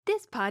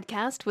This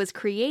podcast was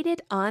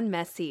created on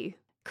Messy.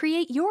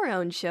 Create your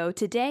own show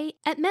today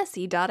at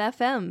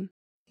messy.fm.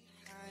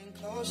 Behind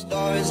closed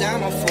doors,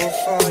 I'm a fool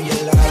for your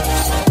love.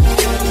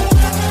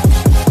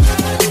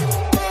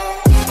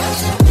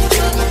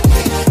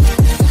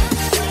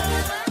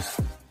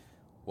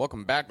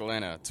 Welcome back,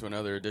 Atlanta, to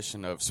another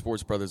edition of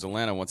Sports Brothers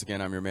Atlanta. Once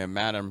again, I'm your man,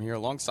 Matt. I'm here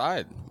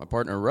alongside my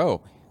partner,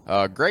 Ro.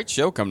 Great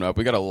show coming up.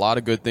 We got a lot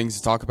of good things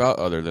to talk about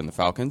other than the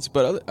Falcons.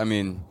 But,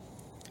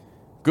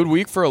 good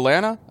week for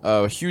Atlanta.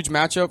 A huge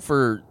matchup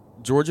for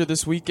Georgia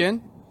this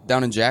weekend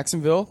down in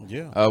Jacksonville.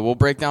 Yeah. We'll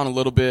break down a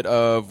little bit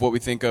of what we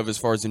think of as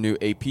far as the new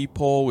AP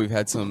poll. We've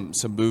had some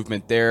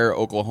movement there.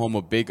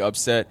 Oklahoma, big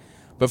upset.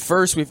 But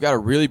first, we've got a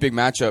really big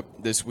matchup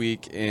this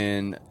week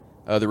in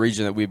the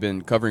region that we've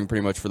been covering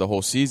pretty much for the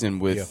whole season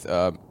with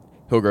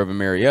Hillgrove and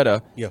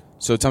Marietta. Yeah.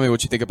 So tell me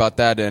what you think about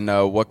that and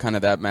what kind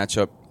of that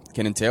matchup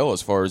can entail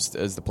as far as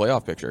the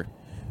playoff picture.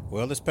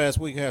 Well, this past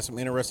week had some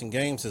interesting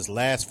games. This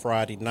last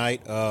Friday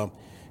night,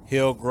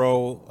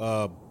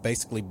 Hillgrove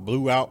basically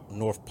blew out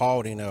North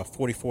Paulding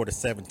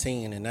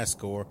 44-17 in that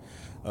score.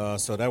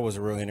 So that was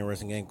a real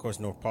interesting game. Of course,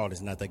 North Paulding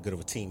is not that good of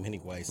a team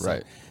anyway. So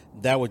right.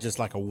 That was just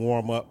like a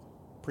warm-up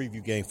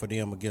preview game for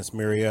them against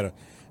Marietta.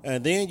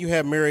 And then you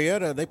have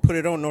Marietta. They put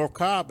it on North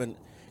Cobb, and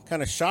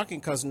kind of shocking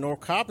because North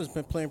Cobb has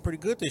been playing pretty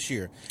good this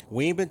year.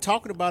 We ain't been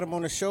talking about them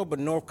on the show, but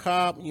North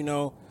Cobb,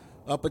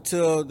 up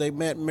until they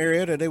met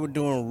Marietta, they were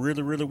doing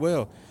really, really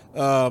well.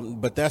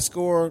 But that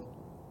score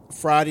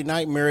Friday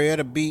night,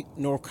 Marietta beat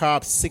North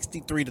Cobb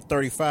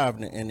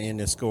 63-35 in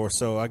this score.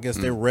 So I guess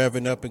they're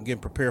revving up and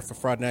getting prepared for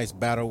Friday night's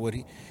battle with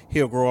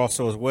Hillgrove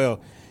also as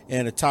well.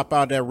 And to top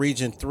out that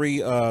Region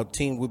 3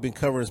 team we've been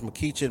covering is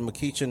McEachin.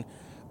 McEachin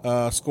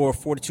scored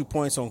 42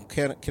 points on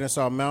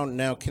Kennesaw Mountain.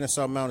 Now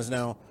Kennesaw Mountain is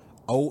now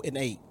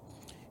 0-8.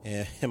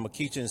 And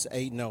McEachin is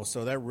 8-0.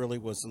 So that really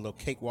was a little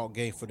cakewalk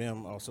game for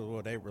them. Also,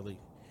 well, they really,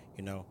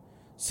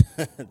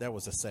 that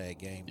was a sad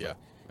game. Yeah.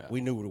 We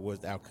knew what was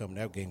the outcome of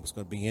that game was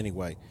going to be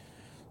anyway.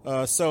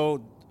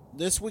 So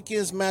this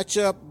weekend's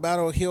matchup,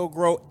 Battle of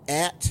Hillgrove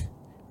at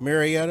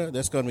Marietta.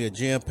 That's going to be a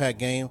jam-packed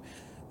game.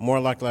 More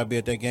likely I'll be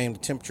at that game. The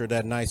temperature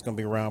that night is going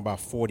to be around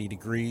about 40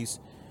 degrees.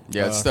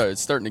 Yeah,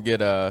 it's starting to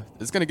get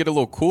it's going to get a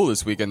little cool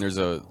this weekend. There's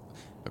a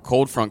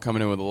cold front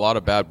coming in with a lot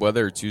of bad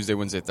weather Tuesday,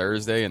 Wednesday,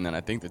 Thursday, and then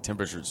I think the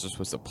temperature is just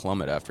supposed to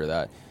plummet after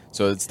that.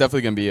 So it's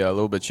definitely going to be a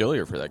little bit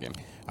chillier for that game.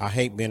 I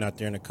hate being out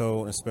there in the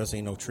cold,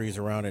 especially trees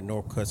around at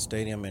Northcutt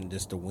Stadium and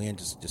just the wind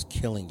just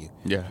killing you.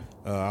 Yeah.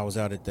 I was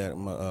out at that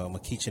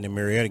McEachin and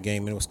Marietta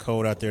game, and it was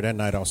cold out there that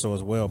night also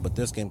as well. But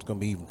this game's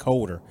going to be even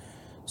colder.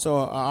 So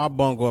I'll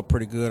bungle up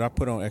pretty good. I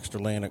put on extra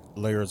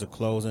layers of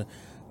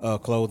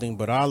clothing,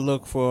 but I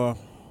look for.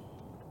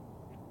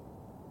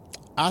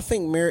 I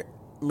think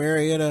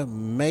Marietta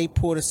may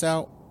pull this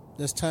out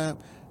this time.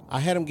 I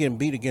had them getting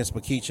beat against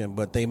McEachin,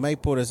 but they may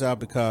pull this out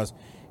because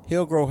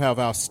Hillgrove have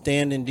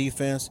outstanding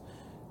defense.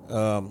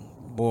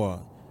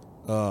 But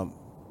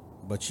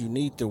you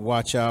need to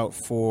watch out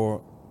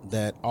for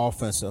that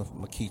offense of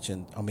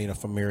McEachin.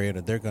 For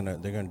Marietta, they're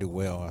gonna do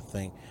well. I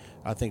think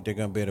they're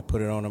gonna be able to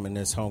put it on them in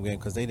this home game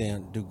because they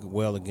didn't do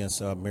well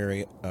against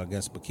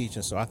against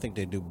McEachin. So I think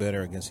they do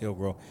better against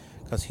Hillgrove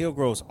because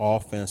Hillgrove's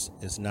offense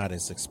is not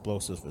as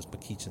explosive as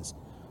McEachin's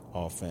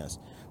offense.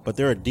 But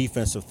they're a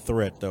defensive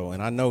threat though,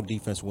 and I know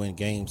defense win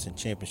games and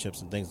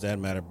championships and things that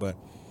matter. But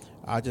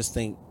I just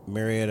think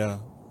Marietta,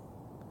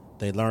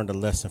 they learned a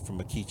lesson from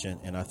McEachin,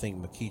 and I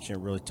think McEachin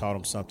really taught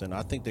them something.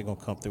 I think they're going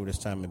to come through this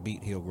time and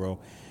beat Hillgrove,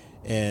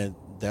 and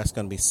that's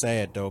going to be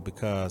sad, though,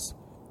 because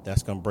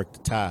that's going to break the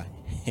tie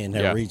in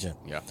that region.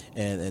 Yeah.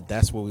 And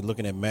that's what we're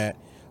looking at, Matt.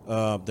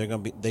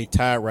 They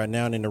tied right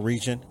now in the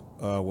region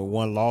with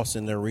one loss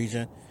in their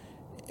region,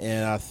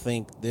 and I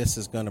think this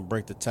is going to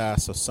break the tie,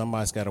 so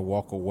somebody's got to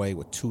walk away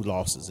with 2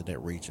 losses in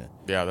that region.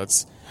 Yeah,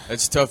 that's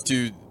tough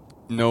to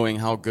knowing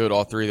how good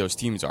all 3 of those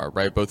teams are,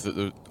 right?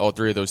 All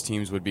 3 of those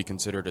teams would be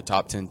considered a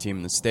top 10 team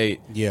in the state.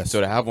 Yes.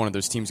 So to have one of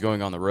those teams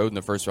going on the road in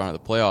the first round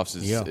of the playoffs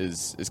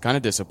is kind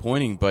of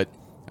disappointing, but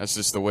that's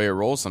just the way it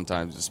rolls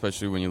sometimes,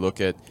 especially when you look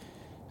at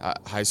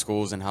high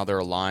schools and how they're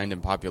aligned in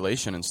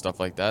population and stuff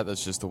like that.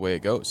 That's just the way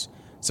it goes.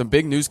 Some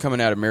big news coming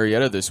out of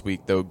Marietta this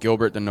week, though.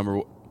 Gilbert, the number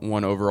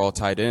 1 overall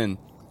tight end,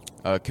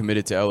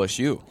 committed to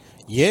LSU.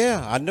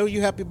 Yeah, I know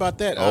you're happy about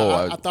that.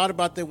 I thought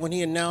about that when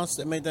he announced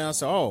that.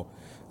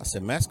 I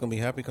said, Matt's going to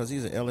be happy because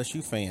he's an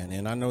LSU fan,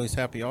 and I know he's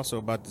happy also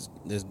about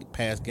this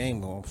past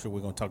game. Well, I'm sure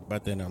we're going to talk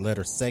about that in a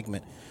later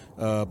segment.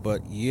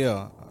 But,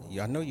 yeah,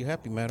 I know you're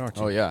happy, Matt, aren't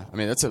you? Oh, yeah.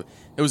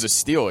 It was a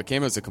steal. It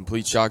came as a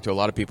complete shock to a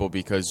lot of people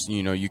because,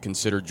 you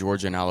consider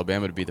Georgia and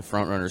Alabama to be the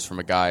front runners from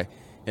a guy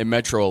in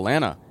Metro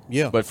Atlanta.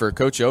 Yeah. But for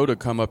Coach O to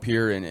come up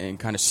here and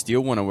kind of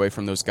steal one away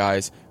from those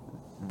guys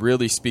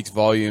really speaks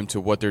volume to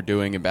what they're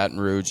doing in Baton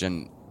Rouge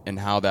and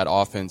how that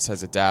offense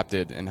has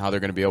adapted and how they're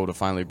going to be able to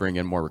finally bring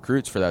in more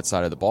recruits for that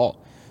side of the ball.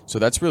 So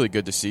that's really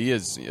good to see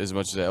as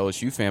much as an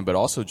LSU fan, but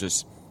also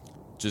just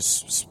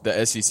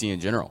the SEC in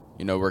general.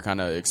 We're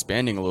kind of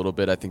expanding a little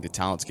bit. I think the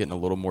talent's getting a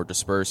little more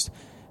dispersed.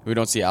 We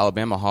don't see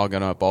Alabama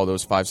hogging up all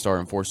those 5-star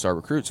and 4-star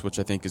recruits, which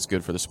I think is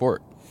good for the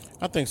sport.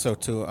 I think so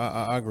too.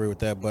 I agree with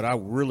that, but I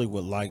really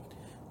would like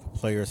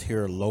players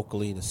here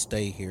locally to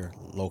stay here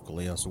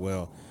locally as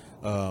well.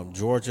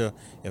 Georgia,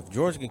 if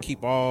Georgia can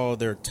keep all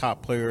their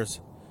top players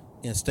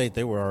in state,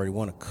 they were already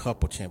won a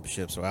couple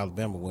championships. So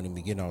Alabama wouldn't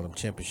be getting all them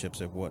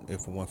championships if it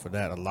weren't for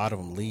that. A lot of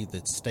them leave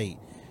the state.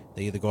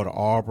 They either go to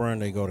Auburn,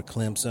 they go to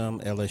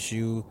Clemson,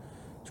 LSU,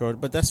 Georgia,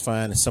 but that's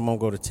fine. And some of them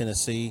go to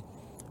Tennessee.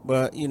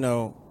 But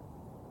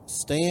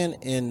staying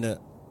in the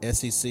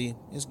SEC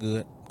is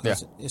good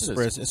because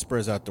it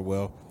spreads out the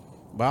well.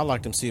 But I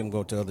like to see them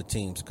go to other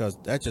teams because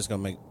that's just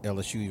going to make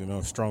LSU even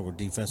more stronger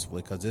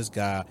defensively because this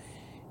guy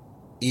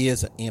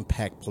is an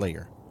impact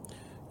player.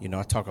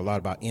 I talk a lot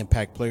about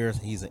impact players.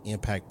 He's an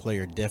impact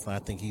player. Definitely, I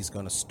think he's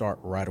going to start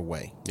right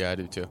away. Yeah, I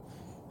do too.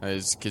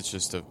 This kid's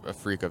just a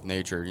freak of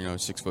nature.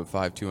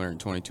 6'5",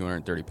 220,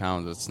 230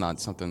 pounds. That's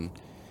not something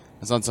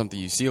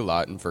you see a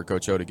lot. And for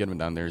Coach O to get him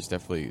down there is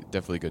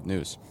definitely good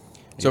news.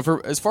 So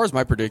as far as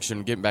my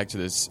prediction, getting back to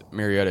this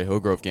Marietta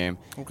Hillgrove game,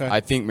 okay. I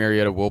think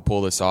Marietta will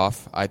pull this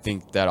off. I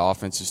think that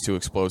offense is too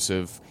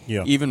explosive.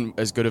 Yeah. Even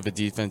as good of a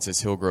defense as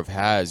Hillgrove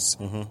has,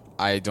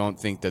 I don't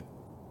think that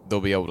they'll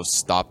be able to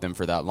stop them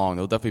for that long.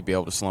 They'll definitely be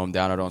able to slow them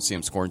down. I don't see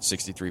them scoring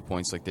 63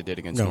 points like they did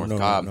against North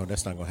Cobb. No,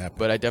 that's not going to happen.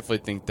 But I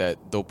definitely think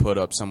that they'll put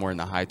up somewhere in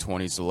the high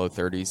 20s to low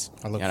 30s.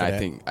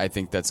 I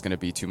think that's going to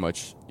be too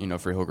much,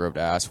 for Hillgrove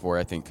to ask for.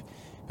 I think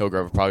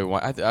Hillgrove would probably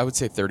want. I would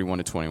say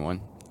 31-21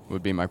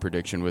 would be my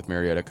prediction with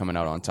Marietta coming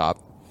out on top.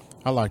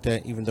 I like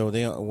that. Even though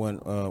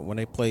when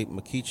they played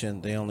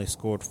McEachin, they only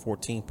scored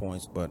 14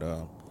 points,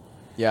 but.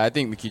 Yeah, I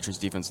think McEachin's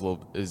defense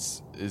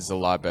is a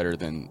lot better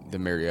than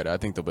Marietta. I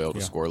think they'll be able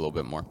to score a little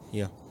bit more.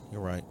 Yeah,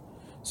 you're right.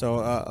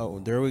 So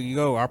there we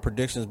go. Our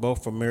predictions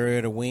both for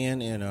Marietta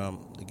win and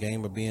the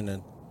game will be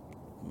in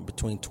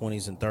between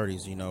 20s and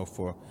 30s.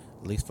 For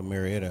at least for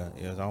Marietta,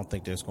 I don't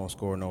think they're going to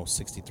score no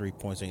 63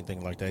 points or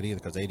anything like that either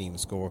because they didn't even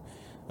score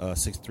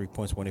 63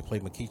 points when they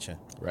played McEachin.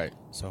 Right.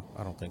 So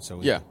I don't think so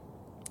either. Yeah.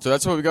 So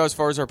that's what we got as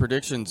far as our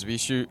predictions. Be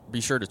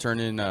sure to turn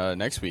in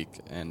next week,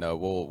 and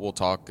we'll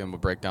talk and we'll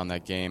break down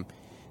that game.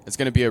 It's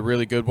going to be a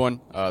really good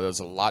one. There's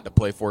a lot to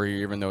play for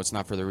here, even though it's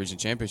not for the region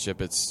championship.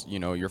 It's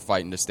you're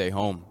fighting to stay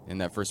home in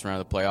that first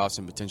round of the playoffs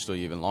and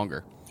potentially even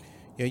longer.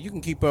 Yeah, you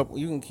can keep up.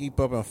 You can keep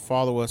up and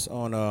follow us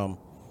on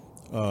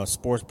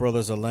Sports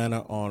Brothers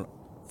Atlanta on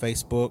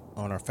Facebook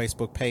on our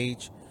Facebook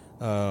page.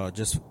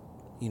 Just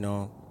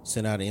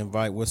send out an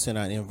invite. We'll send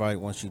out an invite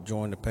once you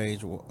join the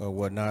page or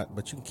whatnot.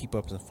 But you can keep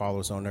up and follow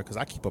us on there because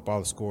I keep up all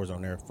the scores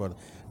on there for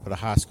the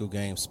high school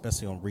games,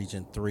 especially on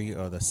Region 3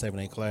 or the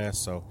 7A class.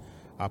 So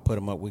I put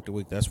them up week to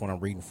week. That's what I'm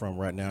reading from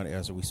right now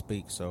as we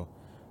speak. So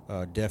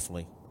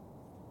definitely.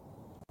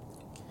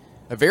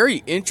 A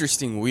very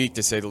interesting week,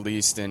 to say the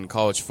least, in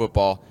college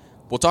football.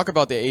 We'll talk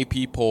about the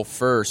AP poll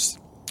first.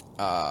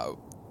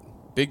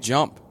 Big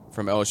jump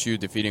from LSU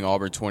defeating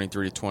Auburn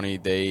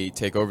 23-20. They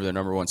take over the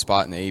number one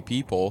spot in the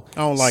AP poll.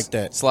 I don't like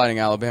that. Sliding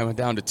Alabama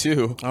down to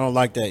 2. I don't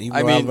like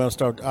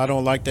that. I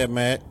don't like that,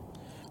 Matt.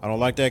 I don't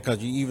like that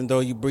because even though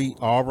you beat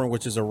Auburn,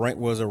 which was a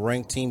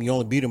ranked team, you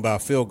only beat them by a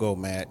field goal,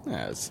 Matt.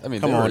 Yes, they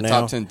were a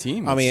top 10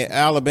 team.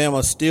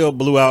 Alabama still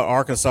blew out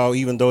Arkansas,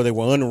 even though they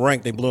were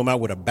unranked. They blew them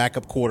out with a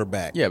backup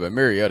quarterback. Yeah, but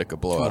Marietta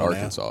could blow out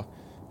Arkansas.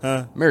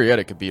 Huh?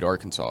 Marietta could beat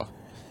Arkansas.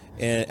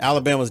 And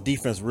Alabama's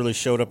defense really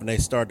showed up, and they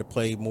started to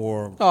play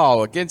more.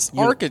 Oh, against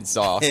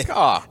Arkansas.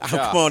 God.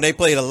 Come on, they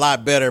played a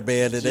lot better,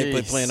 man, than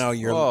they playing all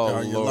year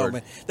long,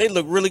 man. They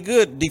look really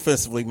good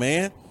defensively,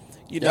 man.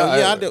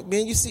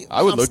 You see,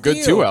 I would look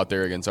good too out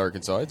there against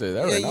Arkansas. I tell you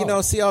that right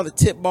now. See all the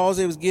tip balls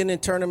they was getting and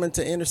turn them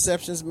into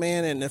interceptions,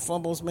 man, and the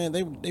fumbles, man.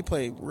 They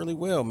played really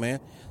well, man.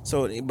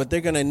 So, but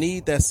they're gonna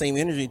need that same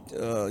energy,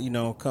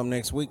 come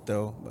next week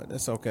though. But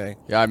that's okay.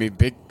 Yeah,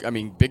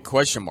 big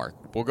question mark.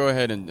 We'll go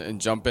ahead and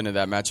jump into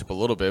that matchup a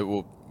little bit.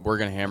 We're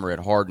gonna hammer it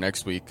hard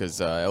next week because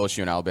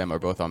LSU and Alabama are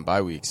both on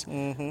bye weeks.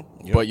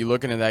 Mm-hmm. Yep. But you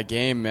look into that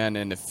game, man,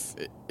 and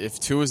if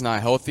Tua is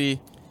not healthy.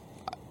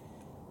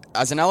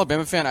 As an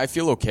Alabama fan, I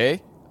feel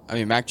okay.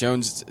 Mac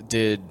Jones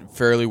did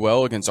fairly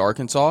well against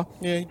Arkansas.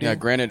 Yeah, he did. Yeah,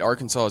 granted,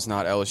 Arkansas is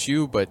not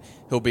LSU, but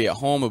he'll be at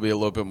home. He'll be a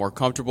little bit more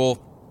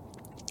comfortable.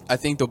 I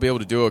think they'll be able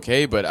to do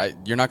okay,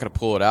 but you're not going to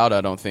pull it out,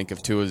 I don't think,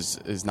 if Tua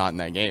is not in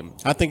that game.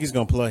 I think he's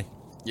going to play.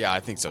 Yeah,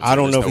 I think so, too. I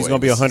don't know if he's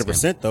going to be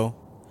 100%, though.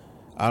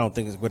 I don't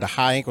think with a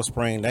high ankle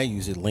sprain, that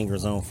usually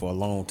lingers on for a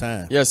long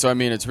time. Yeah, so,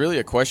 it's really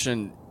a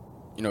question.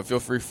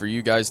 Feel free for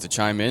you guys to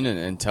chime in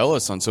and tell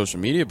us on social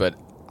media, but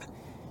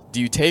do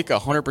you take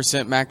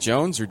 100% Mac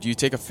Jones or do you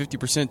take a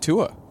 50%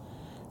 Tua?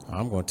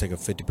 I'm going to take a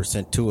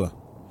 50% Tua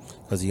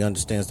because he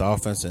understands the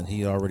offense and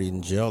he already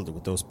gelled it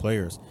with those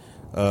players.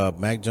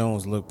 Mac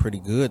Jones looked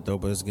pretty good, though,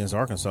 but it's against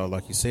Arkansas,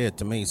 like you said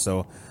to me.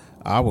 So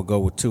I would go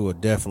with Tua,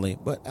 definitely.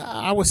 But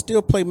I would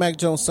still play Mac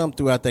Jones some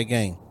throughout that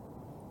game.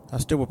 I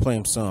still would play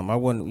him some. I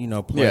wouldn't,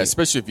 play. Yeah,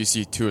 especially if you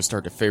see Tua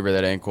start to favor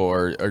that ankle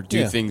or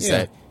do things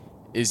that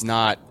is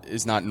not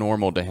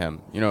normal to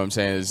him. You know what I'm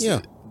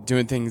saying?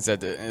 Doing things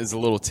that is a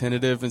little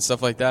tentative and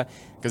stuff like that.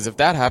 Because if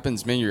that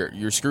happens, man,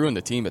 you're screwing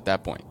the team at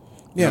that point.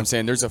 You know what I'm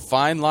saying? There's a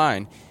fine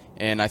line,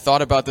 And I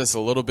thought about this a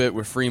little bit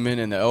with Freeman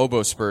and the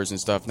elbow spurs and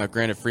stuff. Now,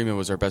 granted, Freeman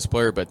was our best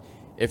player, but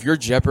if you're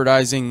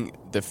jeopardizing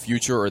the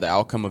future or the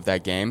outcome of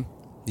that game,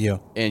 Yeah.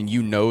 and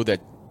you know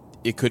that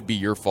it could be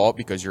your fault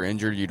because you're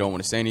injured, you don't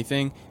want to say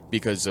anything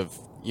because of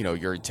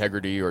your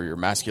integrity or your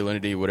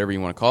masculinity, whatever you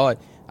want to call it.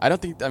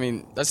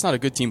 That's not a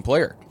good team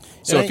player.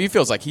 So if he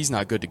feels like he's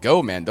not good to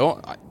go, man,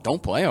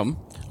 don't play him.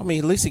 I mean,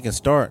 at least he can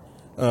start.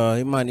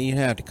 He might even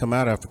have to come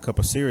out after a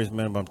couple of series,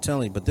 man. But I'm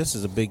telling you, but this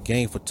is a big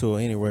game for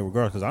Tua anyway,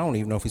 regardless. Because I don't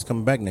even know if he's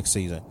coming back next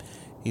season.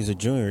 He's a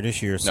junior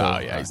this year, so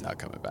He's not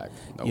coming back.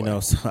 No you way. know,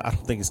 so I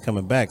don't think he's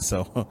coming back.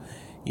 So,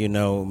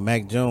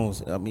 Mac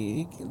Jones. I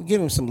mean,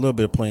 give him some little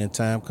bit of playing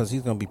time because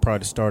he's going to be probably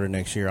the starter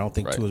next year. I don't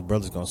think Right. Tua's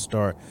brother's going to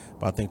start,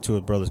 but I think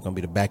Tua's brother's going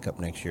to be the backup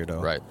next year, though.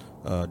 Right.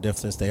 Definitely,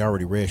 since they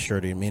already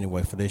redshirted him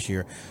anyway for this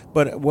year.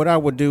 But what I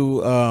would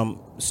do,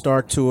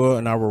 start Tua,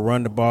 and I will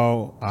run the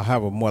ball. I'll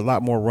have a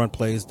lot more run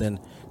plays than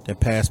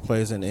pass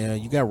plays, and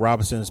you got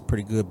Robinson's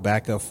pretty good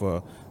backup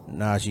for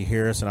Najee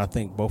Harris, and I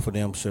think both of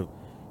them should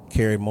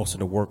carry most of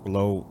the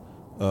workload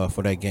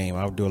for that game.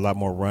 I would do a lot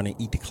more running,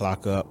 eat the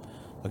clock up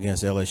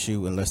against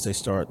LSU, unless they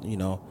start,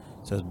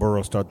 says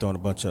Burrow start throwing a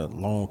bunch of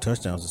long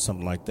touchdowns or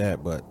something like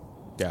that. But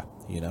Yeah.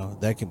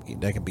 that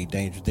can be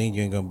dangerous. Then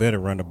you ain't gonna better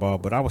run the ball.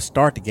 But I would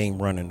start the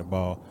game running the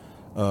ball,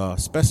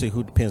 especially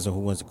who depends on who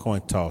wins the coin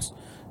toss.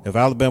 If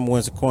Alabama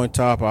wins the coin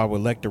toss, I would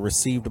elect to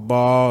receive the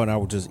ball, and I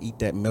would just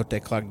melt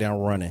that clock down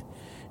running,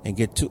 and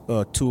get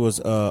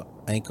Tua's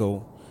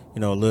ankle, a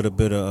little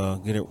bit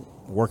of get it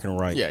working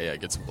right. Yeah,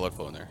 get some blood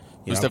flow in there.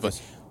 Yeah, Most definitely.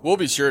 We'll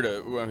be sure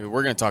to.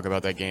 We're going to talk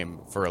about that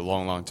game for a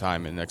long, long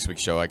time in next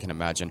week's show. I can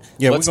imagine.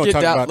 Yeah, let's we're gonna get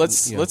talk down. about-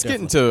 Let's yeah, get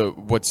into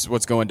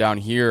what's going down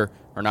here,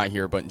 or not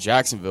here, but in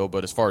Jacksonville.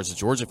 But as far as the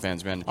Georgia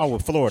fans, man,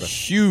 with Florida,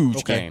 huge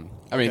Okay. game.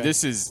 I mean, Okay.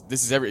 this is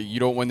you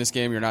don't win this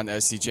game, you're not in the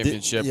SEC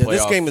championship. Yeah,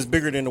 this playoff. game is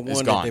bigger than the It's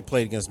one gone. that they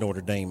played against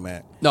Notre Dame,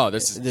 Matt. No,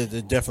 this is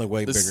They're definitely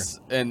way bigger.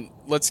 And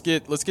let's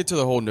get to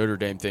the whole Notre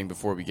Dame thing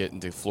before we get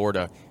into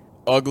Florida.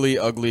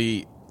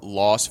 Ugly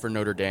loss for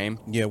Notre Dame.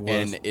 Yeah, it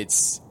was.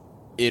 And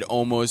it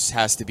almost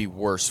has to be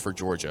worse for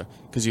Georgia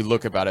because you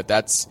look about it.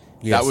 That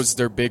Yes. was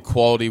their big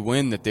quality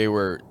win that they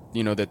were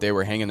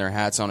hanging their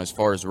hats on as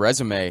far as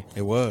resume.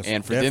 It was,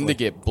 and for them definitely. to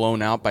get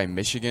blown out by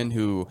Michigan,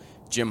 who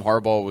Jim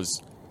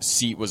Harbaugh's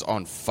seat was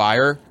on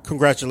fire.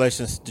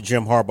 Congratulations to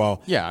Jim Harbaugh.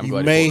 Yeah, I'm you glad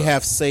he may pulled up.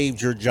 have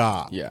saved your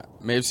job. Yeah,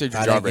 may have saved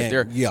your Out job of right game.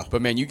 there. Yeah.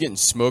 But man, you getting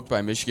smoked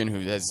by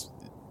Michigan,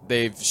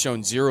 they've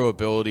shown zero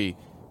ability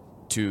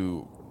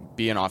to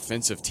be an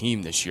offensive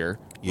team this year,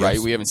 Yes. right?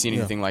 We haven't seen Yeah.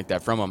 anything like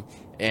that from them,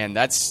 and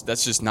that's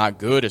just not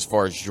good as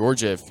far as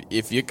Georgia.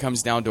 If it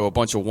comes down to a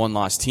bunch of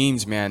one-loss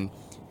teams, man,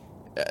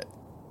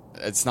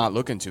 it's not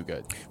looking too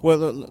good. Well,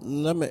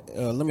 let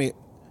me,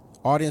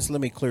 audience,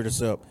 let me clear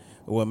this up.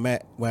 What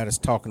Matt is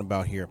talking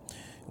about here.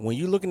 When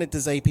you're looking at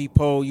this AP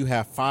poll, you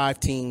have 5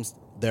 teams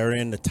that are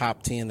in the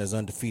top 10 that's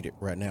undefeated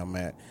right now,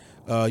 Matt.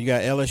 You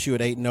got LSU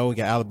at 8-0, you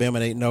got Alabama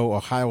at 8-0,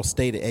 Ohio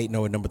State at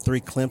 8-0, at number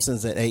 3,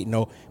 Clemson's at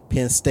 8-0,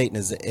 Penn State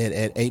is at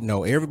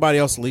 8-0. Everybody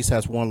else at least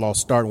has one loss,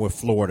 starting with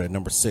Florida at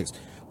number 6.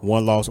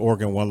 1 loss,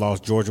 Oregon 1 loss,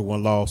 Georgia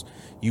 1 loss,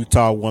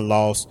 Utah 1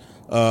 loss,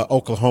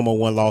 Oklahoma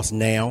 1 loss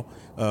now.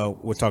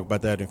 We'll talk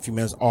about that in a few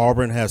minutes.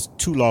 Auburn has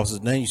 2 losses.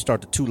 Then you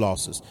start the 2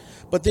 losses.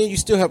 But then you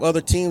still have other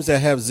teams that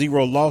have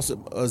 0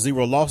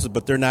 losses,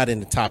 but they're not in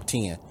the top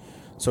 10.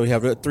 So you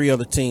have 3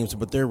 other teams,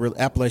 but they're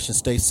Appalachian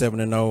State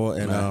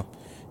 7-0,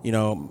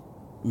 and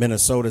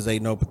Minnesota's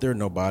 8-0, but they're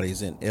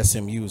nobodies, and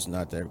SMU's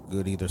not that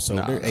good either. So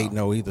they're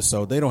 8-0 either.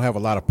 So they don't have a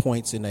lot of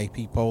points in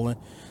AP polling,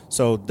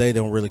 so they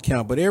don't really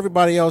count. But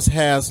everybody else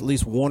has at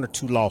least 1 or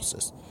 2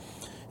 losses.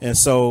 And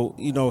so,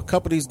 a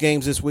couple of these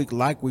games this week,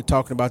 like we're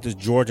talking about this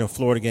Georgia and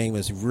Florida game,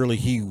 is really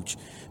huge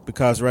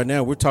because right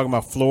now we're talking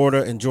about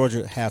Florida and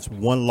Georgia has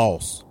 1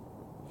 loss.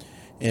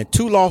 And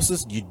 2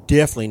 losses, you're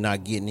definitely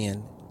not getting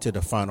into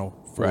the final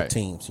 4 Right.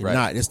 teams. You're Right.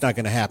 not. It's not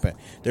going to happen.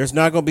 There's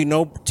not going to be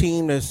no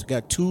team that's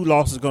got 2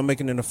 losses going to make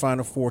it in the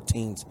final 4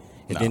 teams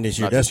at the end of this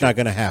year. not That's this year. not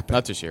going to happen.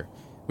 Not this year.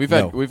 We've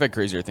No. had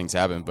crazier things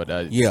happen,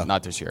 but Yeah.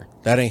 not this year.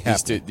 That ain't These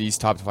happening. these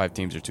top 5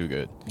 teams are too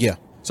good. Yeah.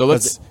 So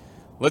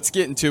let's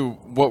get into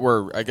what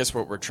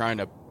we're trying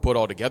to put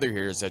all together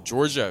here is that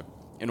Georgia,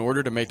 in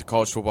order to make the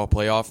college football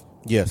playoff,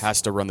 Yes.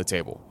 has to run the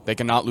table. They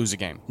cannot lose a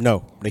game.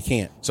 No, they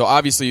can't. So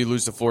obviously you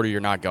lose to Florida, you're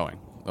not going.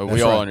 We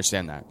That's all right.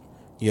 understand that.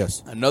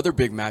 Yes. Another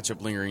big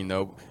matchup lingering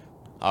though,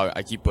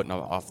 I keep putting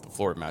off the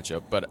Florida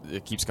matchup, but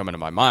it keeps coming to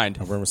my mind.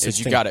 November Is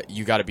 16th.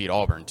 you got to beat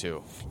Auburn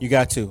too. You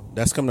got to.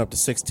 That's coming up to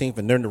 16th,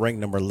 and they're in the rank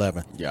number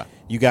 11. Yeah.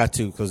 You got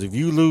to, because if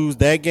you lose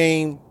that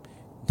game,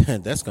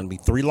 that's going to be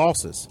 3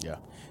 losses. Yeah.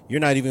 You're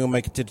not even going to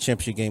make it to the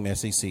championship game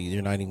SEC.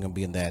 You're not even going to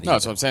be in that No, either.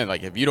 that's what I'm saying.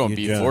 Like if you don't You're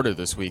beat done. Florida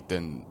this week,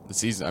 then the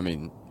season. I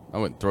mean, I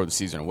wouldn't throw the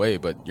season away,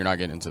 but you're not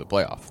getting into the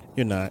playoff.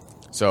 You're not.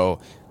 So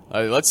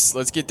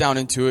let's get down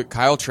into it.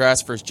 Kyle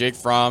Trask versus Jake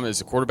Fromm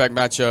is a quarterback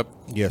matchup.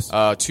 Yes.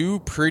 2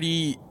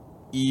 pretty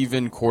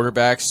even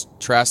quarterbacks.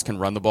 Trask can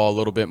run the ball a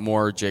little bit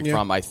more. Jake Yeah.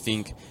 Fromm, I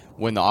think,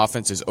 when the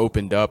offense is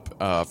opened up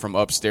from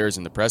upstairs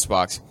in the press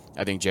box,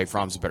 I think Jake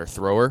Fromm's a better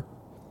thrower.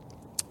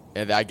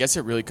 And I guess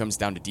it really comes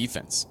down to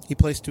defense. He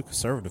plays too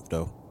conservative,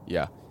 though.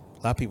 Yeah.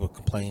 A lot of people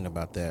complain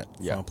about that.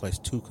 Yeah. Fromm plays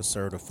too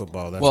conservative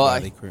football. That's Well, why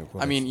they create.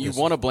 I mean, you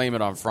want to blame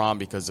it on Fromm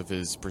because of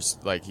his,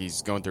 like,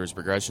 he's going through his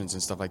progressions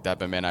and stuff like that.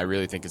 But, man, I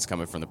really think it's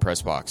coming from the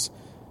press box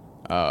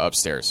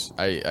upstairs.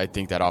 I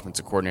think that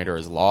offensive coordinator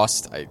is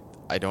lost.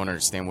 I don't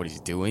understand what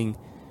he's doing.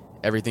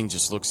 Everything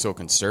just looks so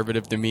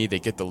conservative to me. They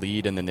get the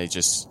lead, and then they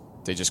just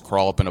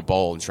crawl up in a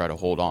bowl and try to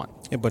hold on.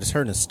 Yeah, but it's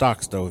hurting his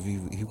stocks, though, if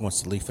he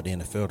wants to leave for the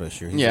NFL this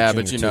year. He's Yeah, a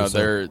but, junior,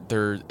 too,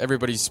 they're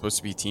everybody's supposed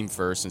to be team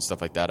first and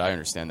stuff like that. I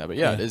understand that. But,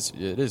 yeah. It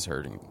is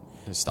hurting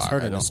his stock. It's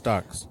hurting his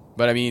stocks.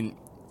 But, I mean,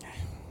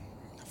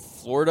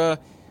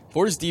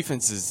 Florida's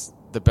defense is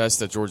the best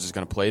that Georgia's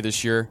going to play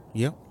this year.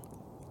 Yep.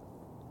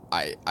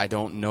 I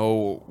don't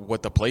know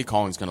what the play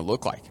calling is going to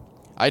look like.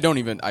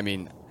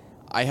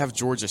 I have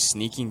Georgia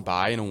sneaking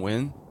by in a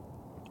win.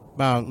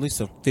 By at least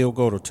a field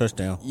goal or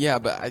touchdown. Yeah,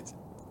 but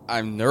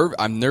I'm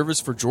nervous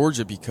for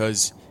Georgia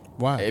because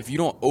Why? if you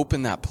don't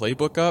open that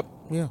playbook up,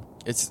 Yeah.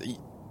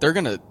 they're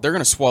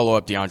gonna swallow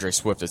up DeAndre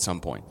Swift at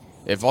some point.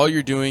 If all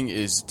you're doing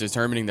is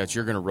determining that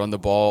you're gonna run the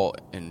ball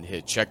and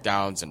hit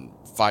checkdowns and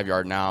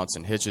 5-yard outs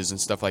and hitches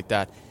and stuff like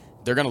that,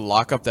 they're gonna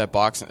lock up that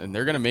box and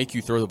they're gonna make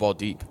you throw the ball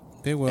deep.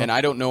 They will. And I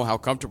don't know how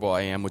comfortable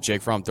I am with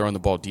Jake Fromm throwing the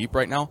ball deep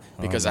right now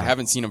because I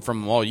haven't seen him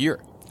from him all year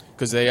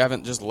because they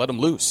haven't just let him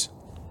loose.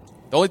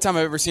 The only time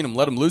I've ever seen him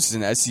let him loose is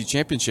in the SEC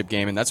championship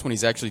game, and that's when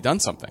he's actually done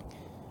something.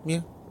 Yeah,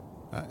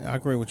 I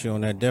agree with you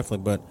on that, definitely.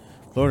 But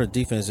Florida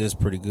defense is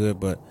pretty good.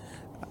 But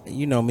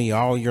you know me,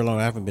 all year long,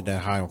 I haven't been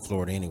that high on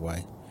Florida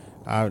anyway.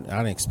 I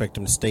didn't expect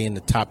them to stay in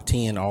the top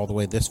 10 all the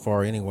way this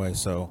far anyway.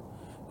 So,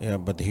 yeah,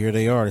 but here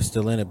they are. They're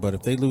still in it. But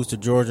if they lose to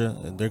Georgia,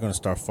 they're going to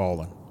start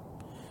falling.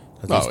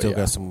 Because they still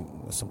got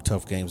some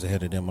tough games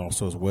ahead of them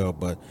also as well.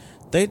 But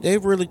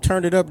they've really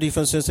turned it up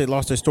defense since they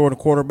lost their starting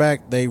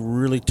quarterback. They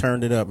really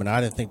turned it up, and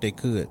I didn't think they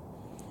could.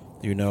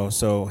 You know,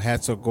 so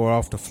hats will go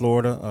off to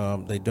Florida.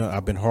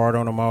 I've been hard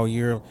on them all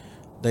year.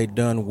 They've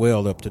done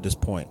well up to this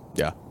point.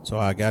 Yeah. So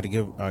I got to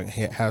give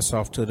hats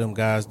off to them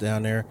guys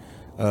down there.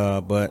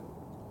 But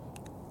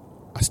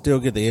I still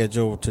get the edge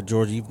over to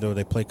Georgia, even though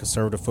they play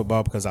conservative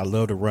football, because I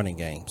love the running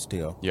game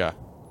still. Yeah.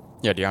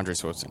 Yeah, DeAndre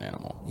Swift's an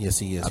animal. Yes,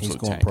 he is. Absolute He's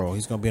going tank. pro.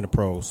 He's going to be in the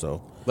pro.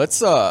 So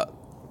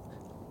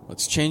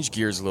Let's change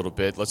gears a little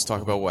bit. Let's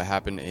talk about what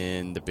happened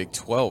in the Big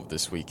 12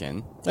 this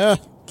weekend.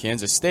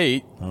 Kansas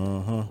State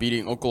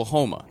beating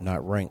Oklahoma.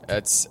 Not ranked.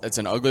 It's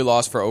an ugly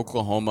loss for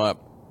Oklahoma.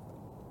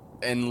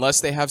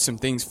 Unless they have some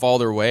things fall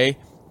their way,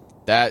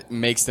 that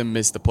makes them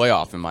miss the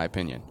playoff, in my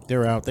opinion.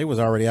 They're out. They was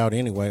already out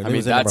anyway. I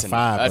mean, that's number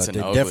 5, but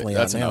they're definitely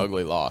that's out an now.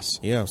 ugly loss.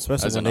 Yeah,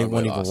 especially That's when an they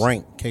weren't ugly even loss.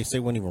 ranked. K-State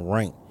wasn't even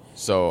ranked.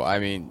 So, I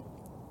mean,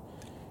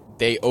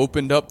 they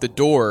opened up the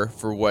door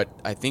for what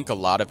I think a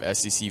lot of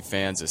SEC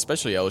fans,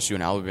 especially LSU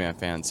and Alabama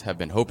fans, have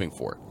been hoping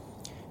for.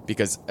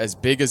 Because as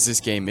big as this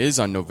game is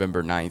on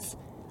November 9th,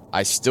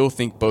 I still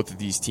think both of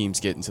these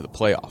teams get into the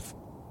playoff,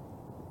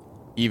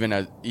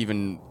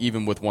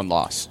 even with one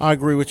loss. I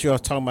agree with you. I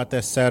was talking about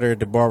that Saturday at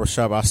the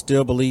barbershop. I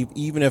still believe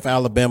even if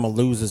Alabama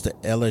loses to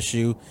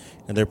LSU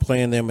and they're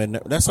playing them, and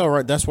that's all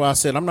right. That's why I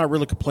said I'm not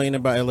really complaining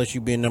about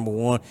LSU being number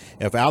one.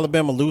 If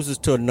Alabama loses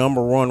to a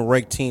number one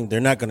ranked team, they're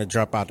not going to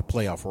drop out the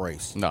playoff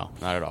race. No,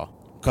 not at all.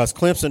 Because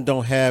Clemson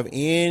don't have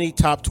any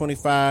top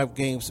 25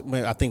 games.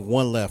 I think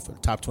one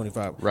left, top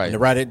 25. Right. And they're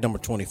right at number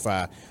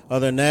 25.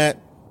 Other than that,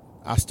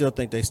 I still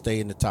think they stay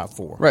in the top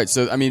 4. Right.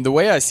 So, I mean, the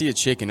way I see it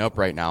shaking up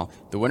right now,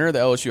 the winner of the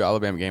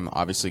LSU-Alabama game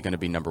obviously going to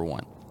be number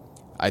one.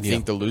 I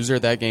think the loser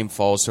of that game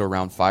falls to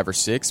around 5 or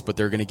 6, but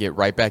they're going to get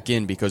right back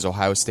in because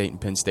Ohio State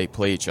and Penn State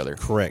play each other.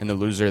 Correct. And the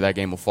loser of that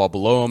game will fall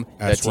below them.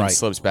 That's that team right.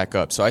 slips back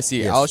up. So I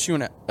see Yes.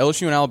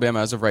 LSU and Alabama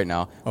as of right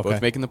now Okay.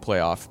 both making the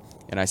playoff,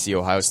 and I see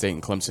Ohio State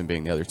and Clemson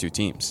being the other two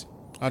teams.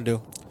 I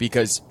do.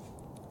 Because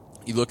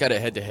you look at it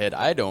head-to-head,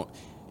 I don't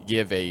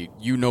give a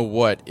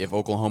you-know-what if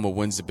Oklahoma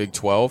wins the Big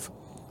 12.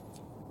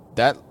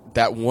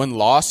 That one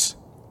loss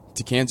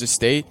to Kansas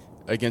State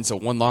against a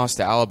one loss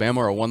to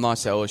Alabama or a one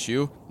loss to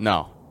LSU,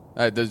 no.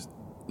 There's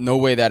no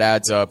way that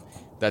adds up.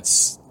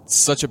 That's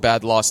such a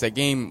bad loss. That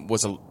game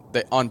was,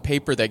 on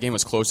paper, that game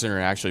was closer than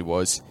it actually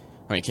was.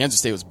 I mean, Kansas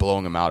State was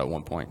blowing them out at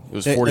one point. It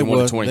was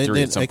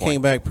 41-23 at some They point.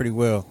 came back pretty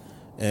well.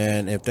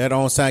 And if that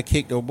onside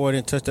kick, the boy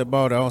didn't touch that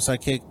ball, the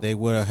onside kick, they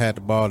would have had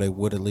the ball. They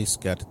would at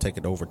least got to take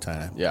it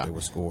overtime. Yeah. They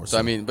would score. So,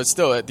 I mean, but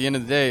still, at the end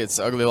of the day, it's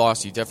an ugly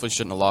loss. You definitely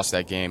shouldn't have lost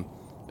that game.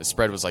 The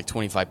spread was like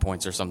 25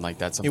 points or something like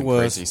that, something It was.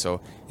 crazy.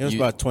 So it was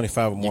about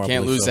 25 or more. You I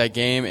can't believe lose so. that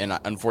game, and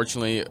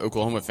unfortunately,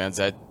 Oklahoma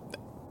fans,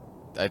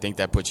 I think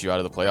that puts you out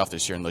of the playoff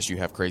this year unless you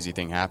have crazy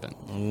thing happen.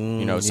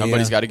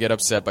 Somebody's got to get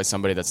upset by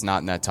somebody that's not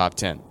in that top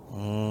 10.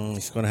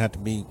 It's going to have to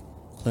be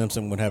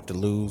Clemson would have to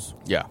lose.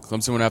 Yeah,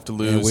 Clemson would have to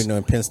And lose. we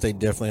know Penn State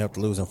definitely have to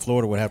lose, and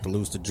Florida would have to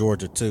lose to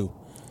Georgia too,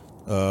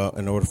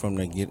 in order for them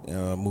to get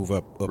move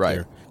up Right,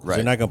 there. 'Cause right.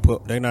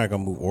 They're not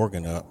gonna move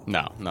Oregon up.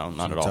 No, not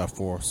to at the all. top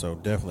 4. So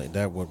definitely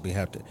that would be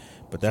have to.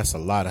 But that's a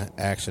lot of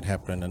action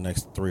happening in the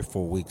next 3 or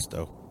 4 weeks,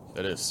 though.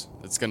 It is.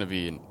 It's going to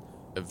be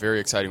a very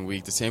exciting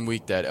week. The same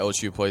week that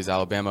LSU plays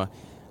Alabama,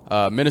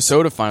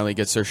 Minnesota finally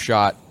gets their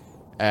shot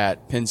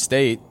at Penn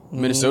State.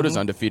 Minnesota's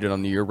undefeated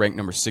on the year, ranked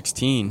number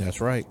 16. That's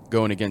right.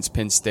 Going against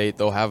Penn State.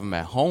 They'll have them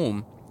at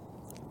home.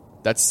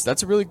 That's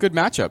a really good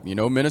matchup. You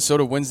know,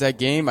 Minnesota wins that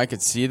game. I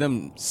could see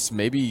them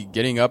maybe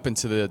getting up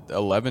into the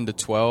 11 to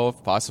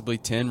 12, possibly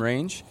 10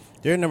 range.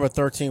 They're number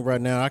 13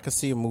 right now. I could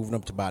see them moving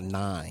up to about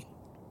 9.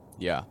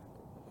 Yeah.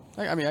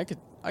 I could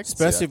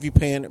Especially see if you're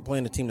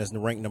playing a team that's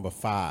ranked number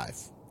 5.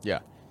 Yeah.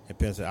 At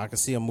Penn State. I can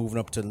see them moving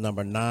up to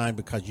number 9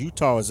 because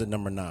Utah is at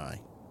number 9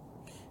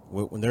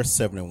 when they're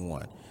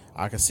 7-1.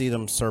 I can see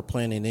them start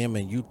playing in them,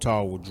 and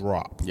Utah will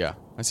drop. Yeah,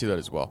 I see that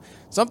as well.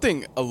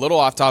 Something a little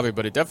off topic,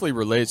 but it definitely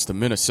relates to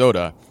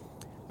Minnesota.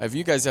 If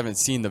you guys haven't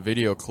seen the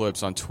video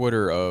clips on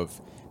Twitter of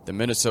the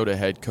Minnesota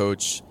head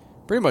coach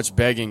pretty much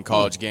begging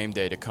College Game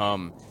Day to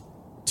come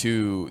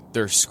to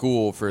their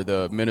school for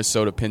the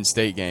Minnesota-Penn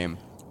State game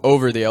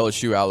over the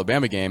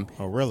LSU-Alabama game.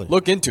 Oh, really?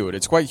 Look into it.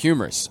 It's quite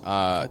humorous.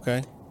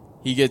 Okay.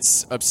 He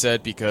gets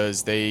upset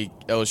because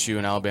LSU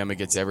and Alabama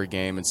gets every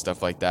game and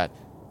stuff like that.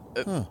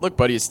 Look,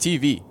 buddy, it's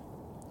TV.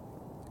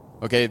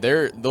 Okay,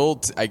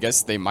 I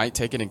guess they might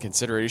take it in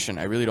consideration.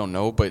 I really don't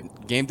know,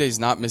 but Game Day's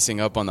not missing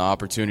up on the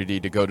opportunity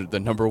to go to the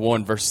number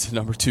 1 versus the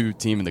number 2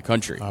 team in the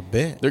country. I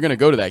bet They're going to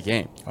go to that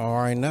game. Oh,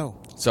 I know.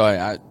 So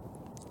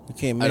You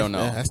can't miss I don't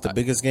know. that. That's the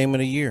biggest game of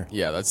the year.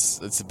 Yeah, that's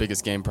the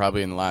biggest game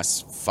probably in the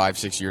last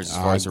 5-6 years as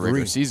far as the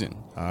regular season.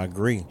 I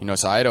agree. You know,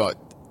 so I don't.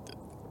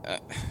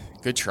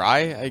 Good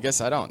try, I guess.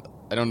 I don't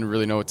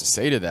really know what to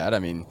say to that. I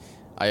mean,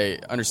 I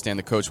understand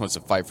the coach wants to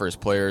fight for his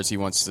players. He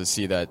wants to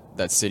see that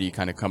city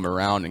kind of come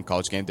around, and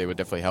College Game Day would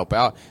definitely help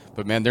out.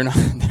 But man, they're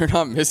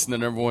not missing the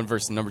number 1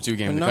 versus the number 2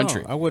 game in the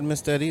country. I wouldn't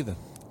miss that either.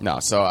 No,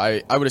 so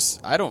I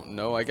don't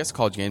know. I guess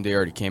College Game Day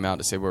already came out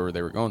to say where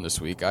they were going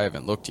this week. I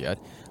haven't looked yet,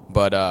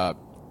 but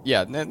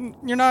yeah,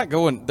 they're not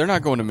going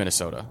to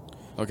Minnesota.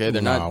 Okay,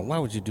 they're not. Why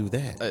would you do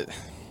that?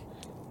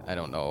 I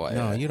don't know.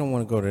 No, you don't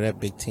want to go to that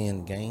Big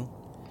Ten game.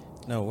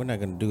 No, we're not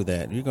going to do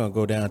that. You're going to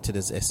go down to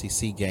this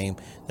SEC game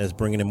that's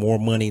bringing in more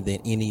money than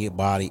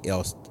anybody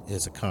else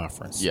as a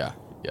conference. Yeah.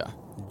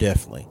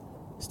 Definitely.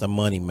 It's the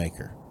money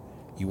maker.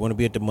 You want to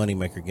be at the money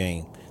maker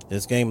game.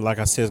 This game, like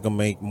I said, is going to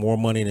make more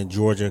money than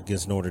Georgia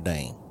against Notre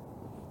Dame.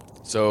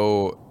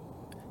 So,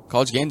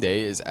 College Game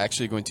Day is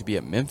actually going to be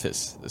at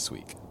Memphis this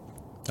week.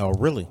 Oh,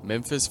 really?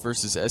 Memphis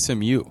versus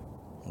SMU.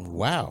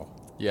 Wow.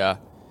 Yeah.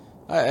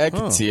 I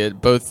can see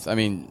it. Both, I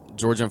mean,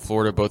 Georgia and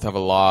Florida both have a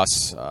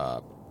loss.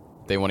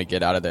 They want to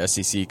get out of the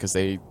SEC because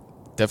they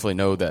definitely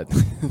know that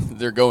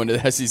they're going to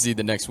the SEC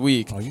the next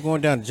week. Oh, you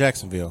going down to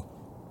Jacksonville?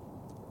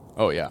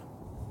 Oh, yeah.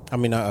 I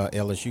mean,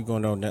 LSU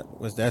going down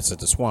that's at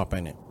the Swamp,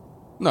 ain't it?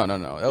 No.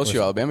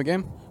 LSU Alabama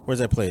game? Where's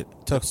that played?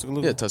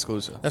 Tuscaloosa? Yeah,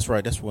 Tuscaloosa. That's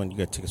right. That's one you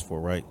got tickets for,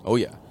 right? Oh,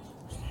 yeah.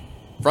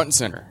 Front and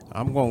center.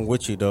 I'm going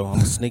with you, though. I'm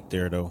going to sneak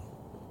there, though.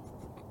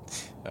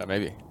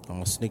 Maybe. I'm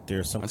going to sneak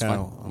there That's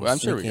fine. I'm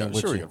sure we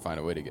can find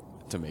a way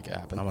to make it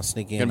happen. I'm going to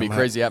sneak in. It's going to be a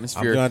crazy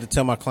atmosphere. I'm going to have to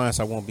tell my clients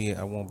I won't be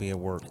at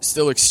work.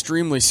 Still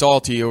extremely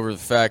salty over the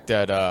fact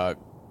that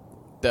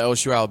the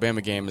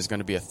LSU-Alabama game is going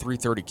to be a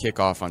 3:30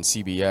 kickoff on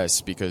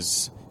CBS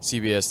because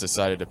CBS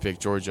decided to pick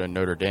Georgia and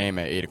Notre Dame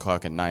at 8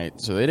 o'clock at night.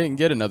 So they didn't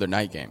get another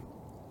night game.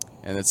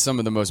 And it's some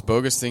of the most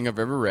bogus thing I've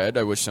ever read.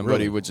 I wish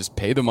somebody would just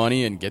pay the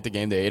money and get the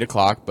game to 8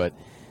 o'clock. But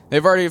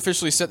they've already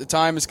officially set the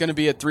time. It's going to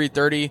be at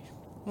 3:30.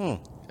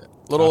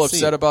 Little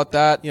upset about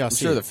that. Yeah, I'm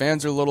sure the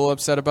fans are a little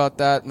upset about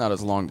that. Not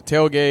as long to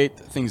tailgate,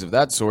 things of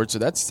that sort. So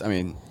that's, I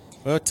mean.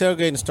 Well,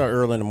 tailgating start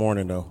early in the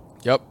morning, though.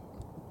 Yep.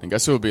 And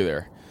guess who will be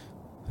there?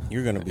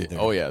 You're going to be there.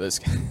 Oh, yeah. This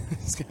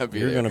gonna be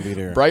You're there. going to be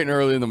there. Bright and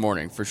early in the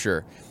morning, for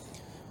sure.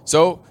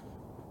 So,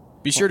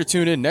 be sure to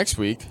tune in next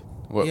week.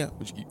 What, Yeah.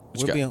 what you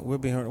We'll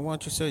be here. Why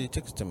don't you sell your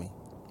tickets to me?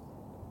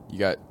 You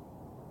got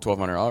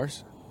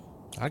 $1,200?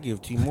 I'll give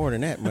it to you more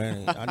than that,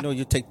 man. I know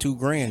you take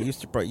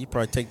 $2,000. You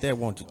probably take that,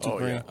 won't you?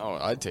 $2,000. Yeah. Oh,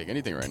 I'd take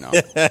anything right now.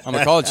 I'm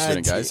a college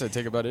student, guys. I'd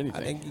take about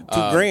anything. I think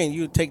 $2,000.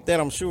 You'd take that,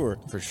 I'm sure.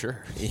 For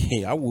sure.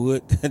 Yeah, I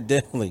would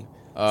definitely.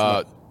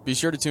 Be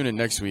sure to tune in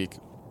next week.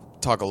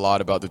 Talk a lot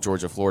about the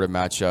Georgia-Florida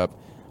matchup.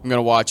 I'm going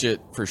to watch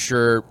it for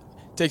sure.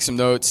 Take some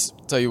notes.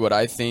 Tell you what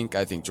I think.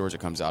 I think Georgia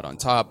comes out on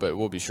top, but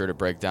we'll be sure to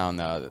break down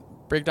that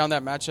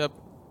matchup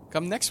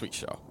come next week's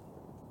show.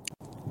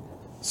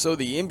 So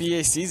the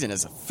NBA season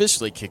has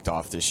officially kicked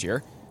off this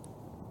year,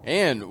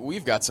 and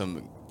we've got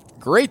some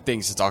great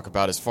things to talk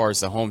about as far as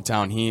the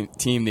hometown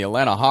team. The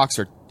Atlanta Hawks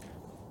are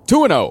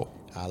 2-0.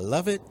 I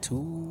love it.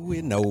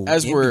 2-0.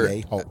 As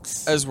NBA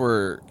Hawks.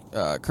 we're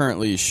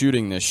currently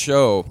shooting this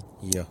show,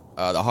 Yeah.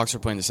 the Hawks are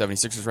playing the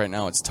 76ers right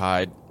now. It's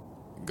tied,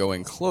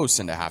 going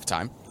close into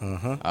halftime.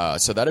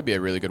 So that'd be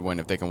a really good win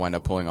if they can wind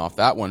up pulling off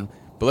that one.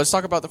 But let's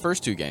talk about the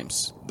first two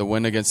games. The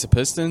win against the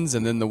Pistons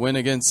and then the win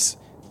against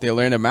the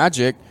Atlanta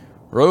Magic.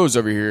 Rose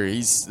over here,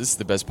 this is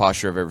the best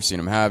posture I've ever seen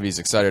him have. He's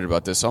excited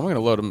about this. So I'm going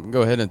to let him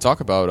go ahead and talk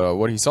about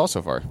what he saw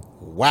so far.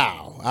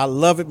 Wow. I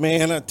love it,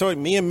 man. I told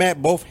you, me and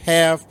Matt both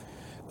have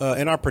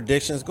in our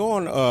predictions. Go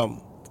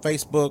on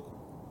Facebook.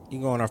 You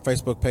can go on our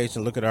Facebook page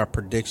and look at our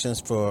predictions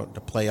for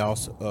the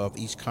playoffs of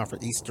each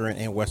conference, Eastern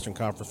and Western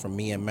Conference, from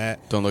me and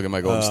Matt. Don't look at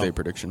my Golden State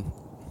prediction.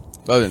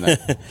 Other than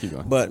that, keep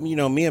going. But,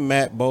 me and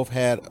Matt both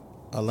had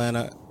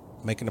Atlanta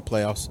making the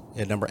playoffs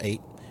at number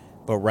 8.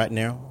 But right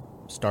now,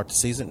 start the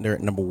season, they're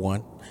at number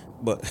 1.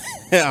 But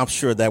I'm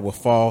sure that will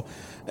fall.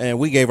 And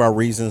we gave our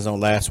reasons on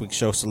last week's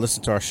show. So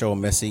listen to our show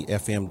on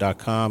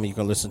messyfm.com. You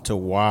can listen to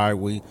why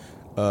we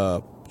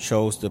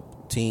chose the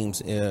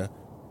teams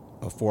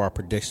for our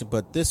prediction.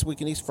 But this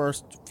week in these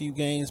first few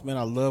games, man,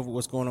 I love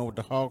what's going on with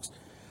the Hawks.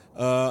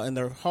 In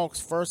the Hawks'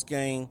 first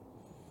game,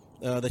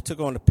 they took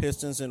on the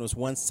Pistons, and it was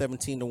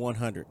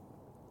 117-100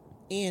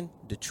 in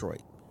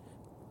Detroit.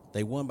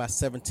 They won by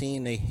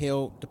 17. They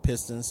held the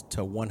Pistons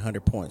to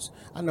 100 points.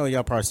 I know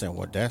y'all probably saying,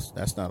 well,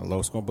 that's not a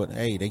low score, but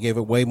hey, they gave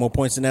it way more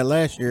points than that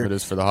last year. It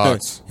is for the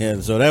Hawks.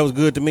 Yeah, so that was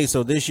good to me.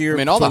 So this year, I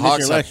mean, all the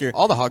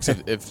Hawks,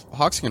 if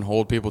Hawks can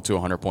hold people to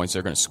 100 points,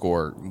 they're going to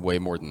score way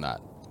more than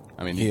that.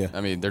 I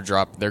mean, they're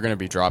going to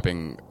be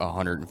dropping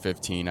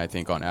 115, I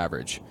think, on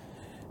average.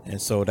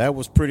 And so that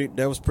was pretty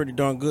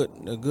darn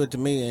good to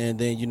me. And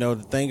then,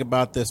 the thing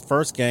about this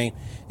first game,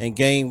 in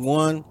game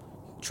 1,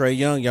 Trae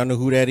Young, y'all know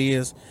who that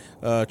is.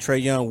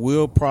 Trae Young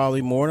will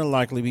probably more than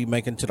likely be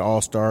making to the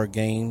All-Star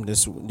game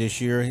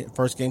this year.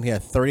 First game, he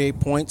had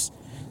 38 points,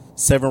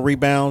 7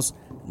 rebounds,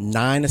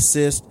 9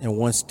 assists, and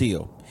 1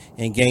 steal.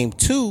 In game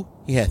 2,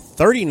 he had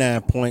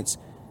 39 points,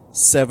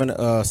 7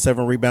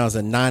 rebounds,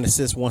 and 9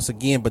 assists once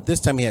again. But this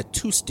time he had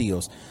 2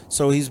 steals.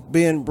 So he's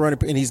been running,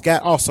 and he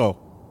got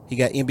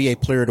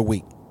NBA Player of the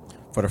Week.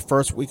 For the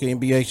first week of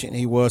NBA,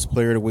 he was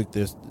Player of the Week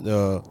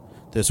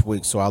this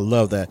week. So I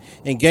love that.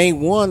 In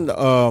game 1,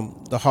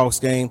 the Hawks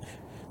game,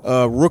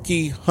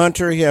 rookie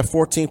Hunter, he had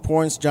 14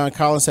 points. John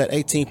Collins had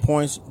 18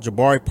 points.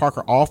 Jabari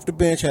Parker off the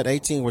bench had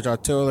 18, which I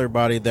tell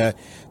everybody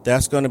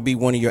that's going to be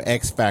one of your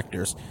X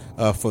factors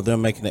for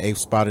them making the 8th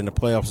spot in the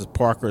playoffs is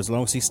Parker. As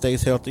long as he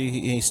stays healthy,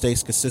 he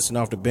stays consistent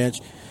off the bench.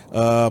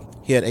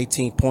 He had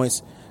 18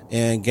 points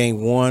in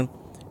game 1.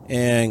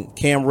 And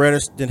Cam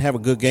Reddish didn't have a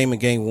good game in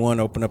game 1,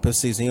 open up his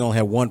season. He only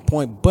had 1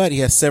 point, but he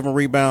had 7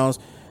 rebounds,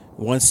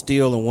 1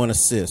 steal, and 1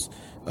 assist.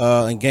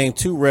 In game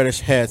 2,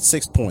 Reddish had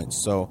 6 points.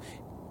 So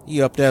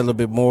he upped that a little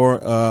bit more.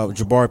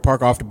 Jabari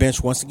Parker off the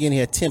bench. Once again, he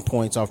had 10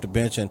 points off the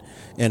bench.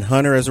 And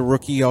Hunter, as a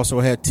rookie, he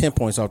also had 10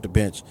 points off the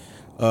bench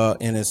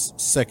in his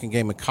second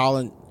game. And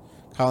Collins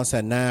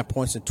had 9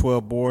 points and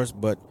 12 boards.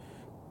 But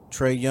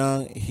Trae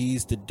Young,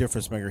 he's the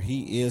difference maker.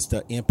 He is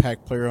the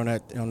impact player on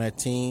that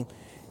team.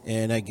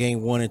 And that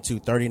game 1 and 2,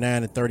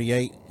 39 and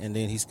 38. And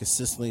then he's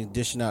consistently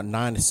dishing out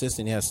 9 assists,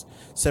 and he has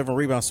 7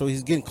 rebounds. So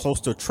he's getting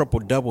close to a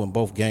triple-double in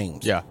both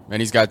games. Yeah,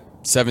 and he's got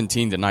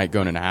 17 tonight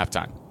going into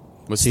halftime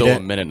with still a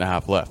minute and a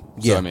half left.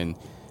 Yeah. So, I mean,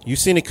 you've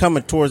seen it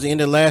coming towards the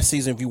end of last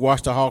season. If you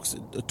watch the Hawks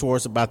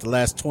towards about the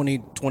last 20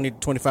 to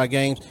 25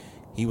 games,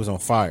 he was on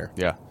fire.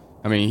 Yeah.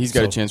 I mean, he's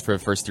got a chance for the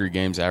first 3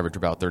 games to average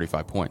about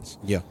 35 points.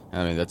 Yeah.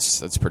 I mean,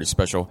 that's pretty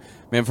special.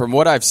 Man, from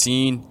what I've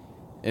seen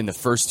in the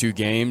first 2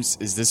 games,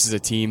 this is a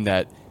team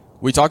that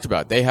we talked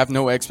about. They have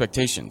no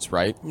expectations,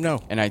 right? No.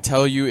 And I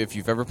tell you, if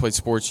you've ever played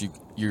sports,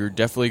 you're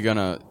definitely going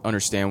to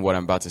understand what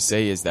I'm about to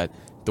say is that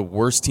the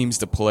worst teams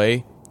to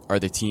play are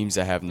the teams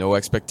that have no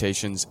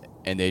expectations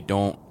and they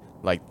don't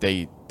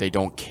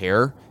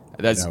care.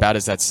 As bad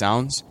as that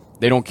sounds,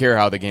 they don't care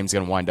how the game's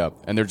going to wind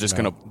up, and they're just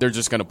going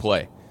to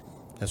play.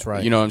 That's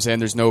right. You know what I'm saying?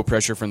 There's no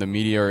pressure from the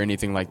media or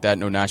anything like that,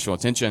 no national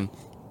attention.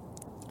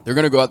 They're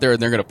going to go out there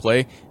and they're going to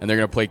play, and they're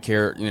going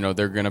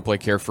to play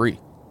carefree.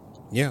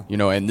 Yeah.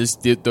 And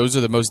those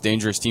are the most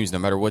dangerous teams, no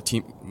matter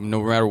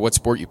what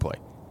sport you play.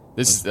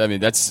 Those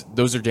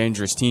are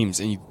dangerous teams,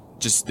 and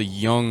just the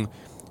young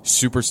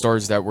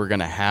superstars that we're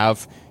going to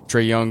have.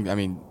 Trae Young, I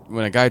mean,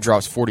 when a guy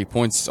drops 40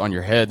 points on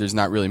your head, there's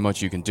not really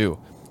much you can do.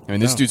 I mean,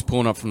 this dude's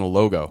pulling up from the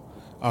logo.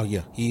 Oh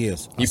yeah, he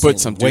is. He put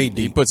some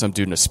dude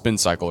in a spin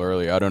cycle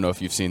earlier. I don't know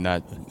if you've seen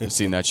that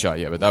shot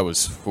yet, but that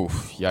was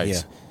yikes.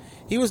 Yeah.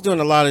 He was doing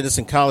a lot of this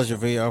in college.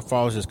 If he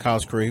follows his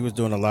college career, he was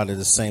doing a lot of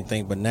the same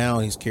thing, but now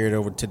he's carried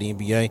over to the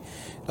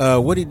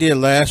NBA. What he did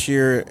last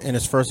year in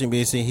his first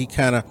NBA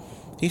season,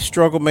 he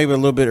struggled maybe a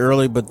little bit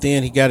early, but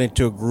then he got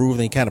into a groove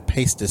and he kind of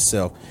paced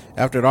himself.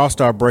 After the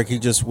All-Star break, he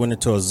just went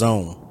into a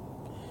zone,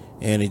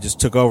 and he just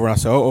took over. And I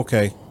said, oh,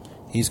 okay,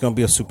 he's going to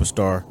be a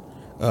superstar,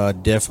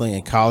 definitely,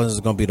 and Collins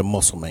is going to be the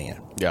muscle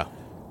man. Yeah.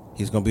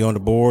 He's going to be on the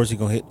boards.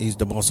 He's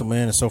the muscle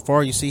man. And so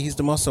far, you see he's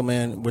the muscle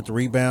man with the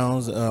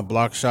rebounds,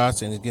 block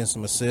shots, and he's getting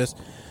some assists.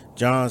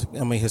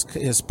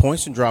 His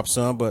points can drop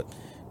some, but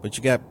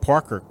you got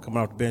Parker coming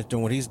off the bench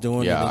doing what he's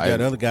doing. Yeah, and you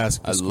got other guys.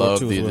 I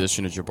love the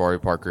addition of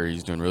Jabari Parker.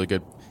 He's doing really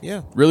good.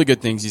 Yeah, really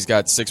good things. He's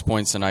got 6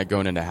 points tonight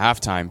going into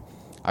halftime.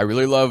 I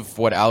really love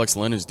what Alex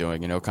Len is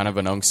doing. Kind of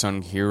an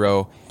unsung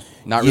hero.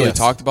 Not really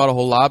talked about a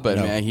whole lot, but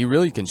man, he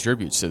really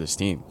contributes to this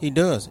team. He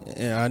does.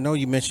 And I know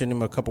you mentioned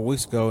him a couple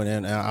weeks ago,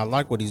 and I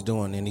like what he's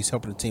doing, and he's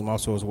helping the team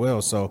also as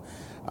well. So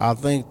I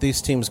think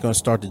this team is going to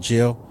start to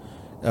gel,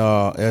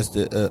 as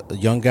the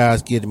young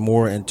guys get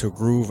more into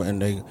groove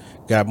and they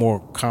got more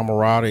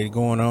camaraderie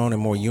going on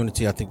and more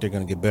unity, I think they're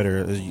going to get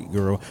better as you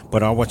grow.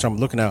 But what I'm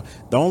looking at,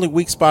 the only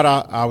weak spot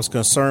I was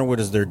concerned with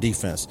is their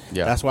defense.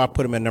 Yeah. That's why I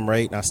put them at number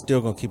 8, and I'm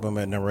still going to keep them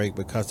at number 8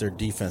 because their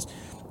defense.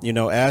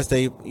 As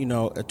they,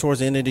 towards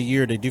the end of the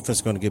year, their defense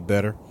is going to get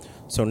better.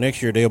 So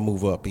next year they'll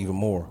move up even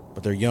more.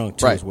 But they're young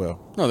too as well.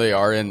 No, they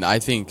are, and I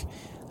think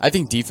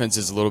defense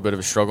is a little bit of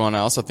a struggle, and I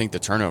also think the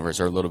turnovers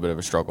are a little bit of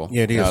a struggle.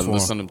 Yeah, it is. I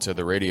listened to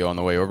the radio on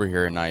the way over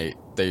here, and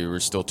they were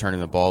still turning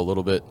the ball a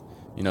little bit.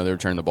 They were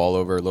turning the ball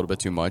over a little bit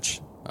too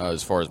much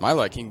as far as my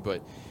liking.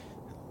 But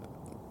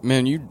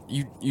man, you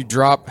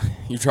drop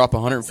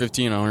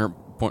 115,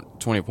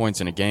 120 points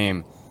in a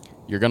game,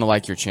 you're gonna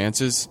like your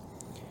chances.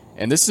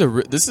 And this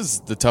is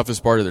the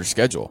toughest part of their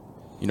schedule.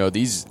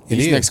 These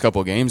next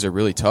couple of games are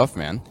really tough,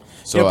 man.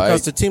 So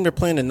because the team they're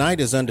playing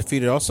tonight is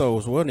undefeated also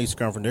as well in East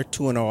Conference. They're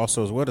 2-0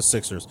 also as well, the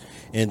Sixers.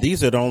 And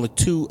these are the only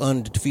 2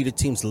 undefeated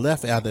teams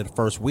left out of the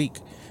first week.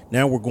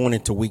 Now we're going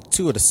into week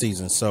 2 of the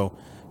season. So,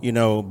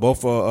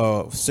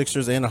 both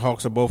Sixers and the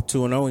Hawks are both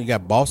 2-0. And you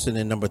got Boston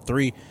in number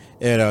 3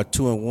 at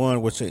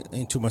 2-1, which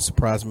ain't too much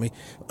surprising me.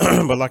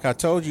 But like I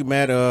told you,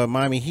 Matt,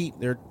 Miami Heat,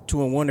 they're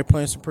 2-1. They're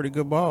playing some pretty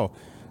good ball.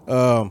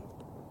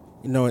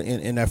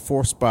 In that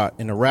 4th spot.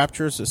 And the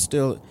Raptors are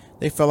still,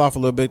 they fell off a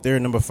little bit there,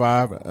 number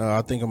 5.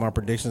 I think of my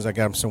predictions, I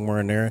got them somewhere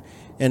in there.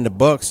 And the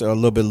Bucks are a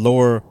little bit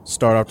lower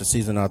start off the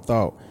season than I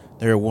thought.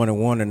 They're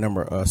 1-1 at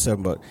number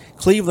 7. But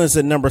Cleveland's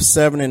at number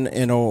 7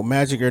 and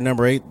Magic are at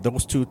number 8.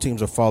 Those 2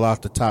 teams will fall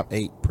out the top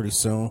 8 pretty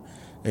soon.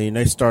 And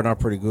they start out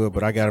pretty good,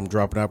 but I got them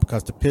dropping out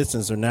because the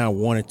Pistons are now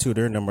 1-2.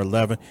 They're number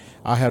 11.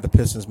 I have the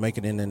Pistons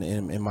making it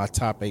in my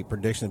top 8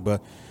 predictions,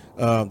 but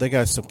they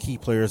got some key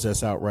players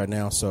that's out right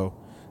now. So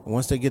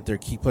once they get their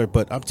key player,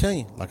 but I'm telling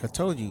you, like I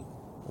told you,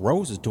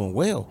 Rose is doing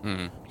well.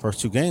 Mm-hmm.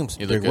 First 2 games,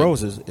 Derrick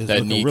Rose is that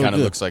looking knee really kind of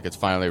good. looks like it's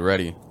finally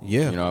ready.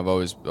 Yeah, I've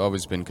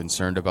always been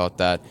concerned about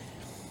that.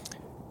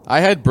 I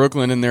had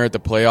Brooklyn in there at the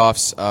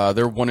playoffs.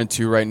 They're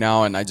 1-2 right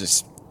now, and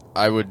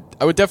I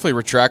would definitely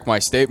retract my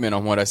statement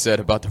on what I said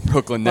about the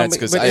Brooklyn Nets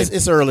because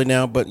it's early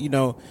now. But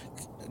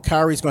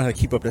Kyrie's going to have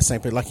to keep up that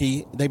same pace. Like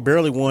they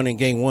barely won in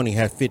game 1. He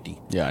had 50.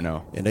 Yeah, I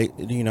know. And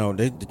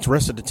the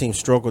rest of the team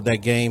struggled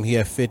that game. He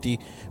had 50,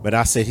 but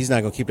I said he's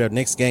not going to keep that.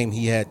 Next game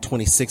he had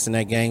 26 in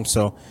that game.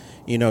 So,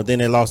 then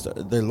they lost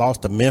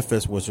to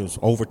Memphis, which was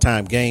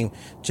overtime game.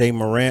 Jay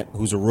Morant,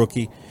 who's a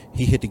rookie,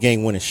 he hit the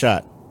game-winning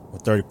shot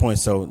with 30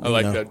 points. So I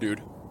like that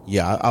dude.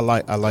 Yeah, I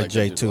like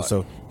Jay too.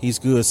 So he's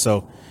good.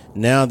 So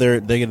now they're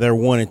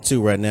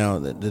 1-2 right now.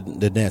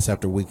 The Nets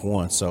after week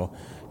 1. So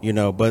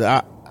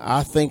but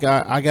I think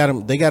I got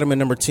them. They got them at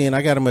number 10.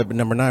 I got them at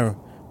number 9.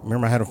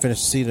 Remember, I had them finish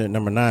the season at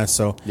number 9.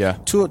 So yeah,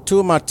 two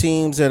of my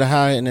teams that are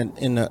high in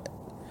the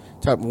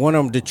top. One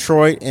of them,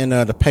 Detroit, and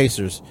the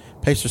Pacers.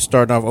 Pacers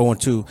starting off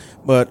 0-2,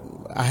 but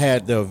I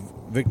had the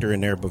Victor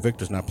in there, but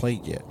Victor's not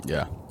played yet.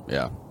 Yeah.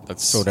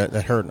 So that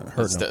hurt them.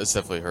 It's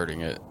definitely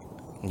hurting it.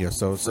 Yeah,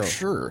 so for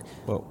sure.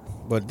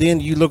 But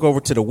then you look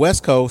over to the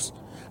West Coast.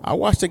 I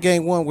watched the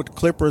game 1 with the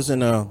Clippers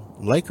and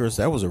Lakers.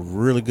 That was a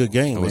really good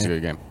game. That was a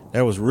good game.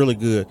 That was really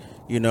good.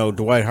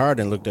 Dwight Howard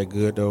didn't look that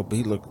good though, but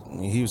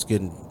he was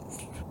getting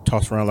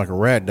tossed around like a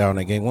rat down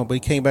that game 1. But he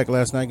came back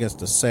last night against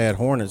the sad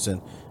Hornets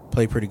and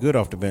played pretty good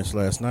off the bench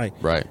last night.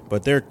 Right.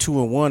 But they're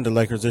 2-1. The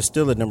Lakers, they're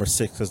still at number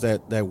 6 because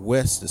that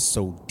West is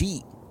so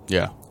deep.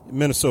 Yeah.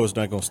 Minnesota's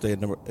not going to stay at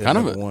number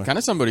 1. Kind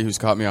of somebody who's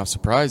caught me off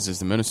surprise is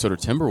the Minnesota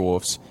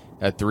Timberwolves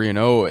at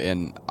 3-0,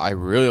 and I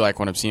really like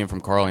what I'm seeing from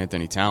Karl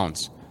Anthony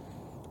Towns.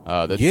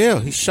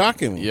 He's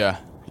shocking me. Yeah,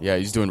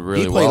 he's doing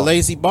really well. He played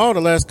lazy ball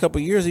the last couple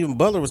of years. Even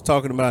Butler was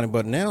talking about him,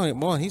 but now,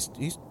 boy, he's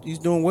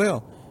doing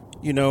well.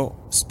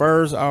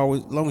 Spurs are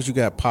always, as long as you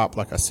got Pop,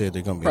 like I said,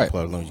 they're going to be in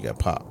play as long as you got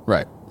Pop.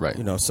 Right.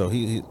 So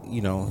he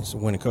he's a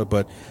winning coach.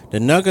 But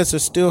the Nuggets are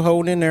still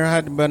holding in there. I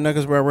had about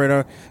Nuggets by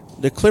radar.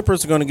 The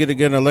Clippers are going to get it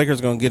together. The Lakers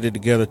are going to get it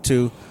together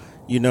too.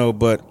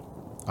 But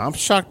I'm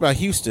shocked by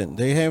Houston.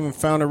 They haven't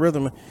found a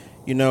rhythm.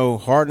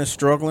 Harden is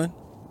struggling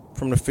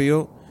from the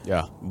field.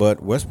 Yeah.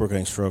 But Westbrook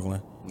ain't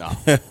struggling. No.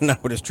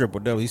 Not with his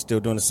triple-double. He's still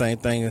doing the same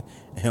thing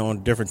on a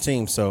different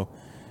team. So,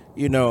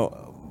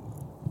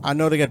 I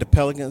know they got the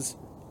Pelicans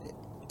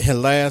at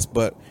last,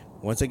 but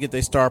once they get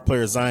their star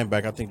player Zion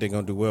back, I think they're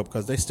going to do well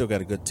because they still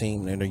got a good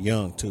team and they're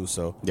young too.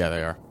 So yeah,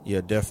 they are.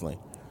 Yeah, definitely.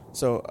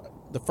 So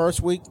the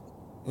first week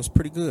was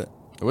pretty good.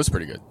 It was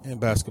pretty good in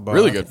basketball.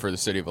 Really good for the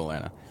city of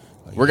Atlanta.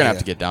 We're gonna have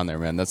to get down there,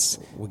 man.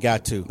 We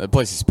got to. That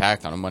place is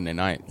packed on a Monday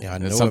night. Yeah, I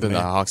know. It's something the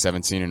Hawks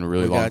haven't seen in a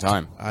really long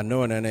time. I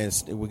know it,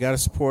 and we got to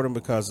support them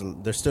because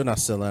they're still not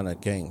selling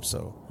out games.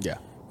 So yeah,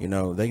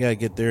 they got to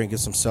get there and get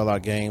some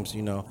sellout games.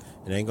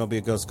 It ain't gonna be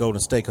against Golden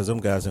State because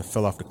them guys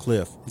fell off the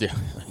cliff. Yeah,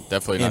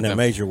 definitely in a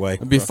major way.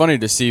 It'd be funny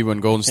to see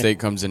when Golden State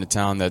comes into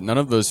town that none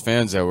of those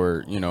fans that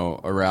were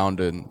around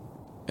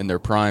in their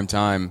prime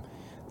time,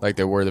 like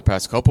they were the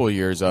past couple of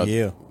years,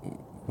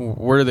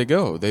 where do they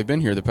go? They've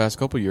been here the past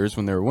couple years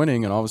when they were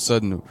winning, and all of a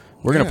sudden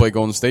we're going to Yeah. play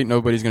Golden State.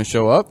 Nobody's going to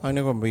show up. I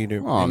never gonna be there.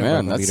 Oh Ain't nobody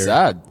man, gonna be that's there.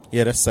 sad.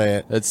 Yeah, that's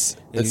sad. That's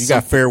You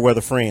got fair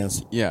weather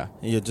friends. yeah.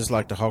 And you're just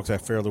like the Hawks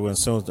have fair weather.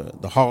 As soon as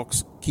the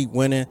Hawks keep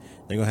winning,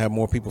 they're gonna have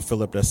more people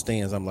fill up their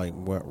stands. I'm like,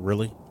 what?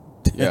 Really?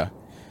 Yeah.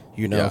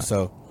 You know. Yeah.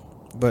 So,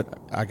 but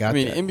I got. I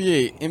mean,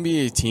 that.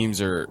 NBA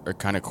teams are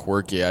kind of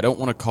quirky. I don't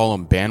want to call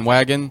them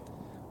bandwagon,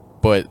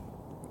 but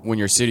when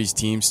your city's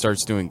team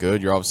starts doing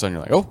good, you're all of a sudden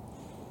you're like, oh,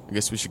 I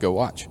guess we should go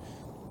watch.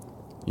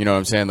 You know what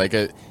I'm saying? Like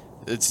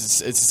it's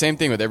the same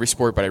thing with every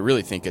sport, but I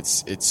really think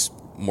it's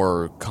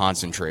more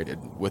concentrated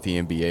with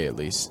the NBA at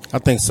least. I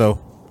think so.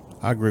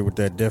 I agree with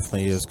that.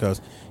 Definitely is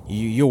because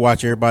you'll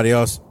watch everybody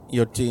else,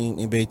 your team,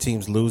 NBA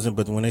teams losing,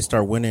 but when they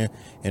start winning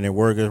and their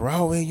word goes,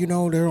 oh, well, you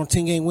know, they're on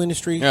 10-game winning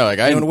streak. Yeah, like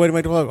they're on the way to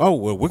make the playoffs. Oh,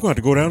 well, we're going to have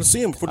to go down and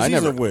see them for the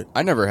season.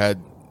 I never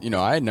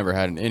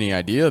had any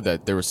idea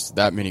that there was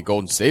that many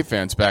Golden State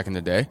fans back in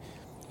the day.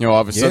 You know,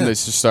 all of a sudden Yeah. they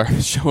just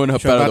started showing up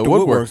Shout out of the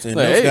woodwork. And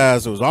Like, those hey,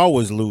 guys was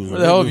always losing. where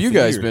the hell have you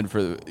guys years. been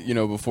for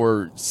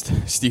before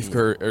Steve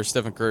Kerr or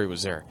Stephen Curry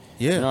was there?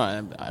 Yeah. You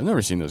know, I've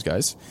never seen those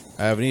guys.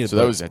 I haven't either. So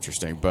but that was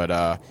interesting. But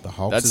the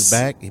Hawks that's, is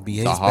back. NBA's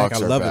the back.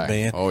 Hawks I are love back. it,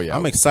 man. Oh yeah,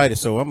 I'm excited.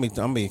 So I'm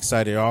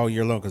excited all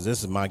year long because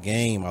this is my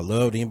game. I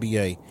love the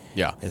NBA.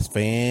 Yeah. It's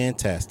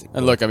fantastic.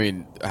 And look, I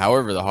mean,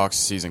 however the Hawks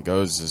season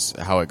goes is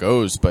how it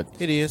goes. But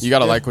It is, You got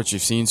to yeah. like what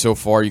you've seen so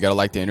far. You got to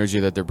like the energy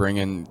that they're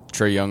bringing.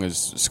 Trae Young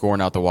is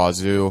scoring out the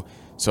wazoo.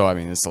 So I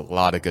mean, there's a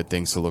lot of good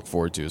things to look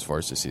forward to as far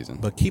as the season.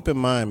 But keep in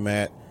mind,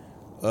 Matt,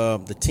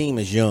 the team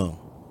is young.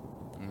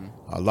 Mm-hmm.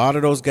 A lot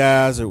of those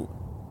guys are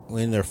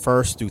in their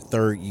first through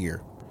third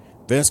year.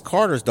 Vince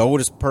Carter's the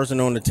oldest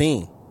person on the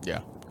team. Yeah.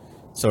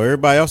 So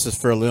everybody else is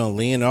fairly young.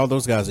 Lee and all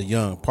those guys are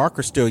young.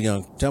 Parker's still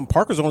young.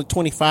 Parker's only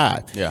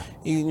 25. Yeah.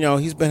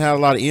 He's been had a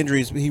lot of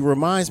injuries. He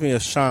reminds me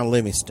of Sean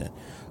Livingston.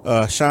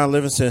 Sean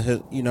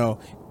Livingston,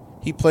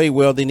 he played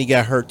well. Then he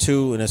got hurt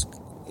too, and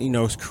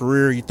his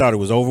career, you thought it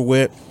was over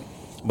with.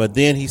 But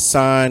then he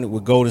signed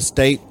with Golden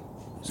State.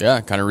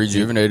 Yeah, kind of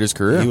rejuvenated his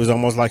career. He was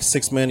almost like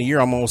 $6 million a year,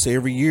 almost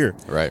every year.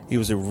 Right. He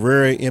was a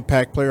very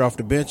impact player off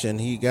the bench,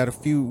 and he got a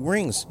few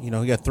rings. He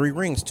got 3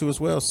 rings too as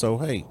well. So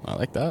hey, I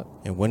like that.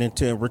 and went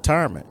into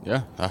retirement.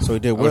 Yeah. So he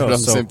did I would've well. done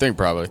So- the same thing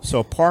probably.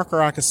 So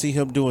Parker, I can see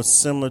him doing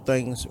similar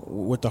things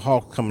with the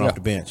Hawks coming Yeah. off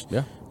the bench.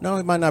 Yeah. No,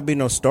 he might not be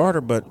no starter,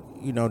 but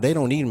they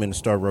don't need him in the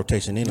start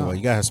rotation anyway.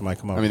 You got to have somebody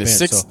come off I mean, the the bench.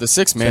 six the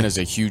sixth man is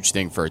a huge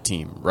thing for a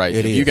team, right?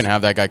 It If you is. can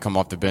have that guy come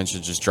off the bench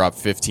and just drop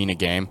 15 a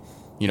game,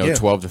 Yeah.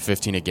 12 to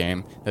 15 a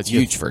game, that's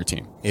huge for a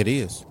team. It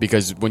is.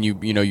 Because when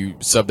you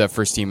sub that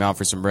first team out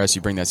for some rest,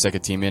 you bring that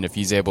second team in. If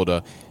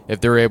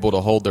they're able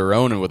to hold their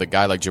own, and with a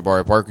guy like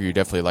Jabari Parker, you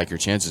definitely like your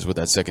chances with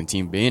that second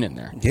team being in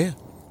there. Yeah.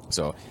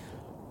 So, all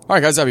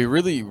right, guys, that'd be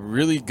really,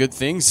 really good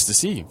things to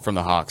see from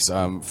the Hawks.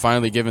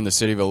 Finally giving the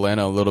city of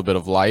Atlanta a little bit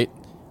of light.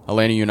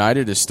 Atlanta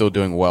United is still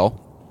doing well,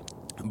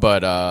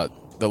 but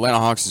the Atlanta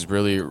Hawks is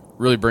really,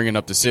 really bringing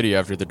up the city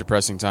after the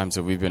depressing times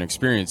that we've been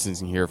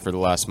experiencing here for the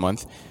last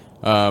month.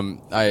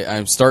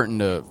 I'm starting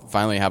to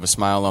finally have a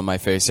smile on my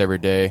face every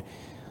day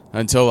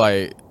until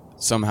I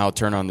somehow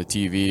turn on the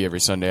TV every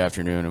Sunday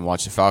afternoon and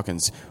watch the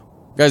Falcons.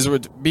 Guys, to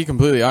be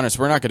completely honest,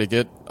 we're not going to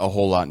get a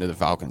whole lot into the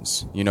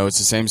Falcons. It's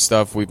the same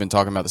stuff. We've been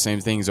talking about the same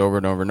things over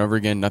and over and over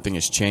again. Nothing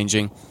is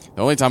changing.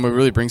 The only time we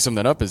really bring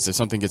something up is if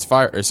something gets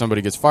fired or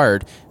somebody gets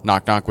fired.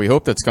 Knock, knock. We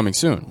hope that's coming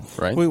soon,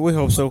 right? We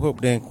hope so.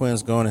 Hope Dan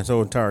Quinn's gone and his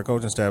whole entire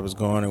coaching staff is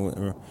gone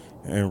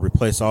and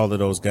replace all of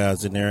those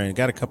guys in there. And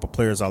got a couple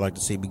players I like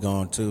to see be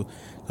gone too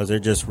because they're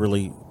just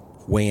really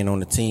weighing on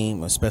the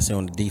team, especially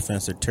on the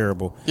defense. They're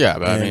terrible. Yeah,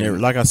 but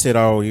like I said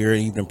all year,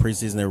 even in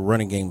preseason, their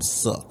running game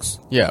sucks.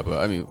 Yeah,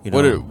 but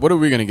what are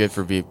we going to get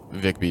for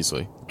Vic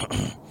Beasley?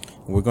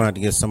 We're going to have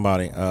to get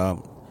somebody.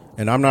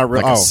 And I'm not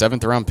really Like a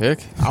 7th round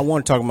pick? I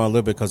want to talk about it a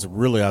little bit because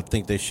really I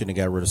think they shouldn't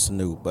have got rid of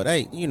Sanu. But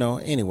hey,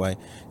 anyway,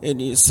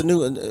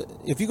 Sanu.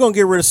 If you're gonna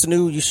get rid of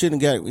Sanu, you should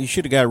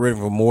have got rid of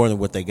him more than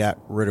what they got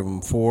rid of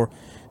him for.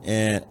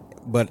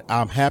 But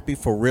I'm happy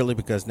for Ridley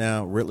because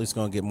now Ridley's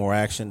going to get more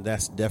action.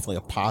 That's definitely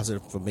a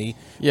positive for me.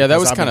 Yeah, that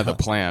Because was I've kind of been-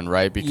 the plan,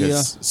 right?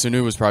 Because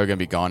Sanu was probably going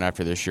to be gone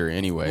after this year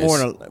anyways.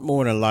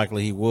 More than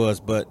likely he was,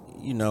 but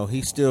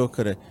he still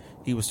could have.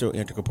 He was still an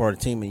integral part of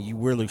the team, and you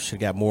really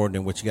should have got more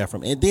than what you got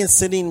from him. And then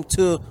sending him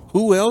to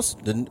who else?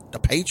 The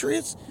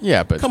Patriots?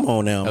 Yeah, but Come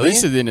on now, At man.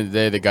 least at the end of the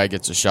day, the guy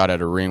gets a shot at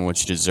a ring,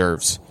 which he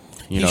deserves.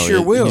 He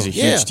sure will, He's a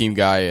huge yeah. team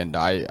guy, and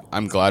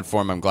I'm glad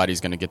for him. I'm glad he's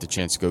going to get the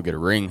chance to go get a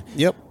ring.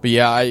 Yep. But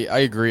yeah, I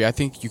agree. I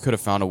think you could have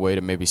found a way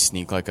to maybe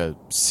sneak like a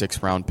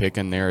 6th round pick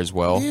in there as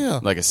well. Yeah.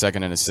 Like a 2nd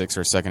and a 6th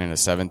or a 2nd and a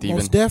 7th even.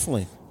 Most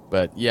definitely.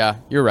 But yeah,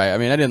 you're right. I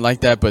mean, I didn't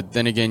like that, but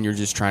then again, you're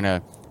just trying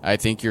to. I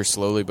think you're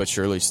slowly but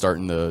surely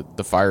starting the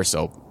fire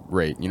sale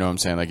rate. You know what I'm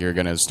saying? Like you're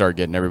going to start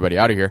getting everybody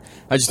out of here.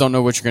 I just don't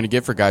know what you're going to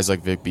get for guys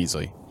like Vic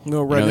Beasley.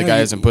 No, right the now guy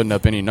you- isn't putting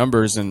up any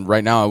numbers, and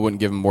right now I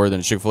wouldn't give him more than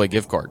a Chick-fil-A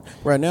gift card.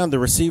 Right now, the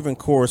receiving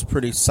core is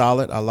pretty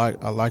solid. I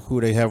like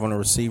who they have on the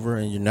receiver,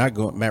 and you're not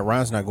going. Matt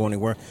Ryan's not going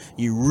anywhere.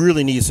 You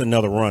really need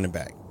another running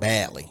back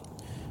badly,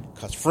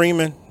 because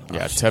Freeman.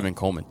 Yeah, Tevin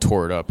Coleman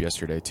tore it up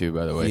yesterday too.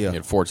 By the way, Yeah. he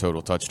had 4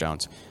 total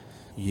touchdowns.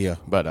 Yeah.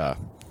 But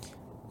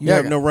You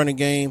have no running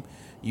game.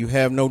 You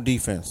have no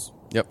defense.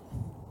 Yep,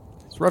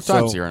 it's rough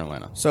times here in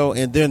Atlanta. So,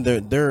 and then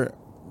they're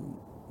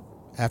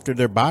after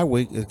their bye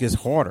week, it gets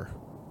harder.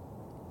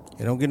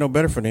 It don't get no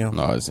better for them.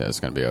 No, it's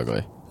going to be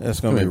ugly. It's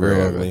going to be very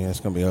real ugly. It's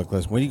going to be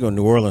ugly. When you go to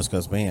New Orleans,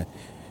 because, man,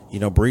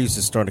 Breeze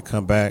is starting to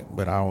come back,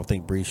 but I don't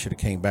think Breeze should have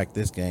came back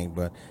this game.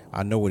 But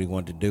I know what he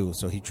wanted to do.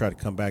 So he tried to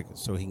come back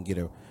so he can get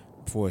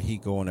before he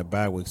go on a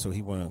bye week. So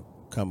he want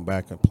to come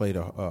back and play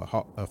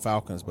the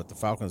Falcons. But the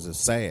Falcons is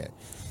sad.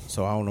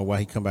 So I don't know why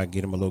he come back and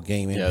get him a little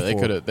game in. Yeah, they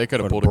could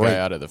have pulled a guy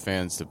out of the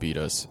fans to beat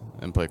us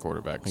and play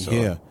quarterback. So.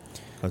 Yeah,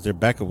 because their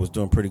backup was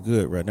doing pretty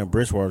good right now.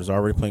 Bridgewater's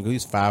already playing good.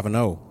 He's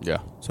 5-0. Yeah.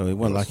 So it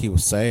wasn't like he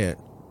was sad.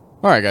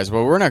 All right, guys.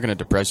 Well, we're not going to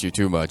depress you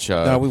too much.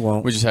 No, we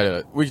won't. We just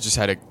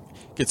had to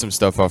get some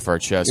stuff off our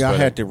chest. Yeah, but,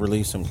 I had to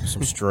release some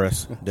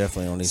stress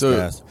definitely on these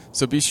guys.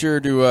 So be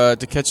sure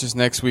to catch us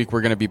next week.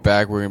 We're going to be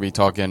back. We're going to be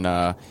talking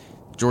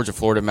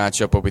Georgia-Florida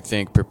matchup, what we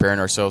think, preparing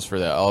ourselves for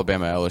the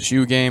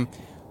Alabama-LSU game.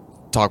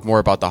 Talk more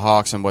about the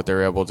Hawks and what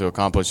they're able to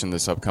accomplish in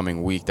this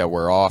upcoming week that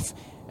we're off.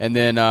 And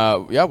then,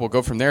 we'll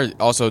go from there.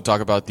 Also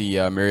talk about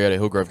the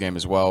Marietta-Hillgrove game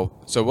as well.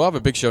 So we'll have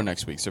a big show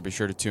next week, so be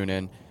sure to tune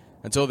in.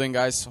 Until then,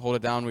 guys, hold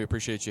it down. We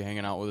appreciate you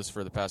hanging out with us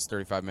for the past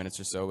 35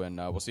 minutes or so, and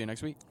we'll see you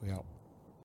next week. We out.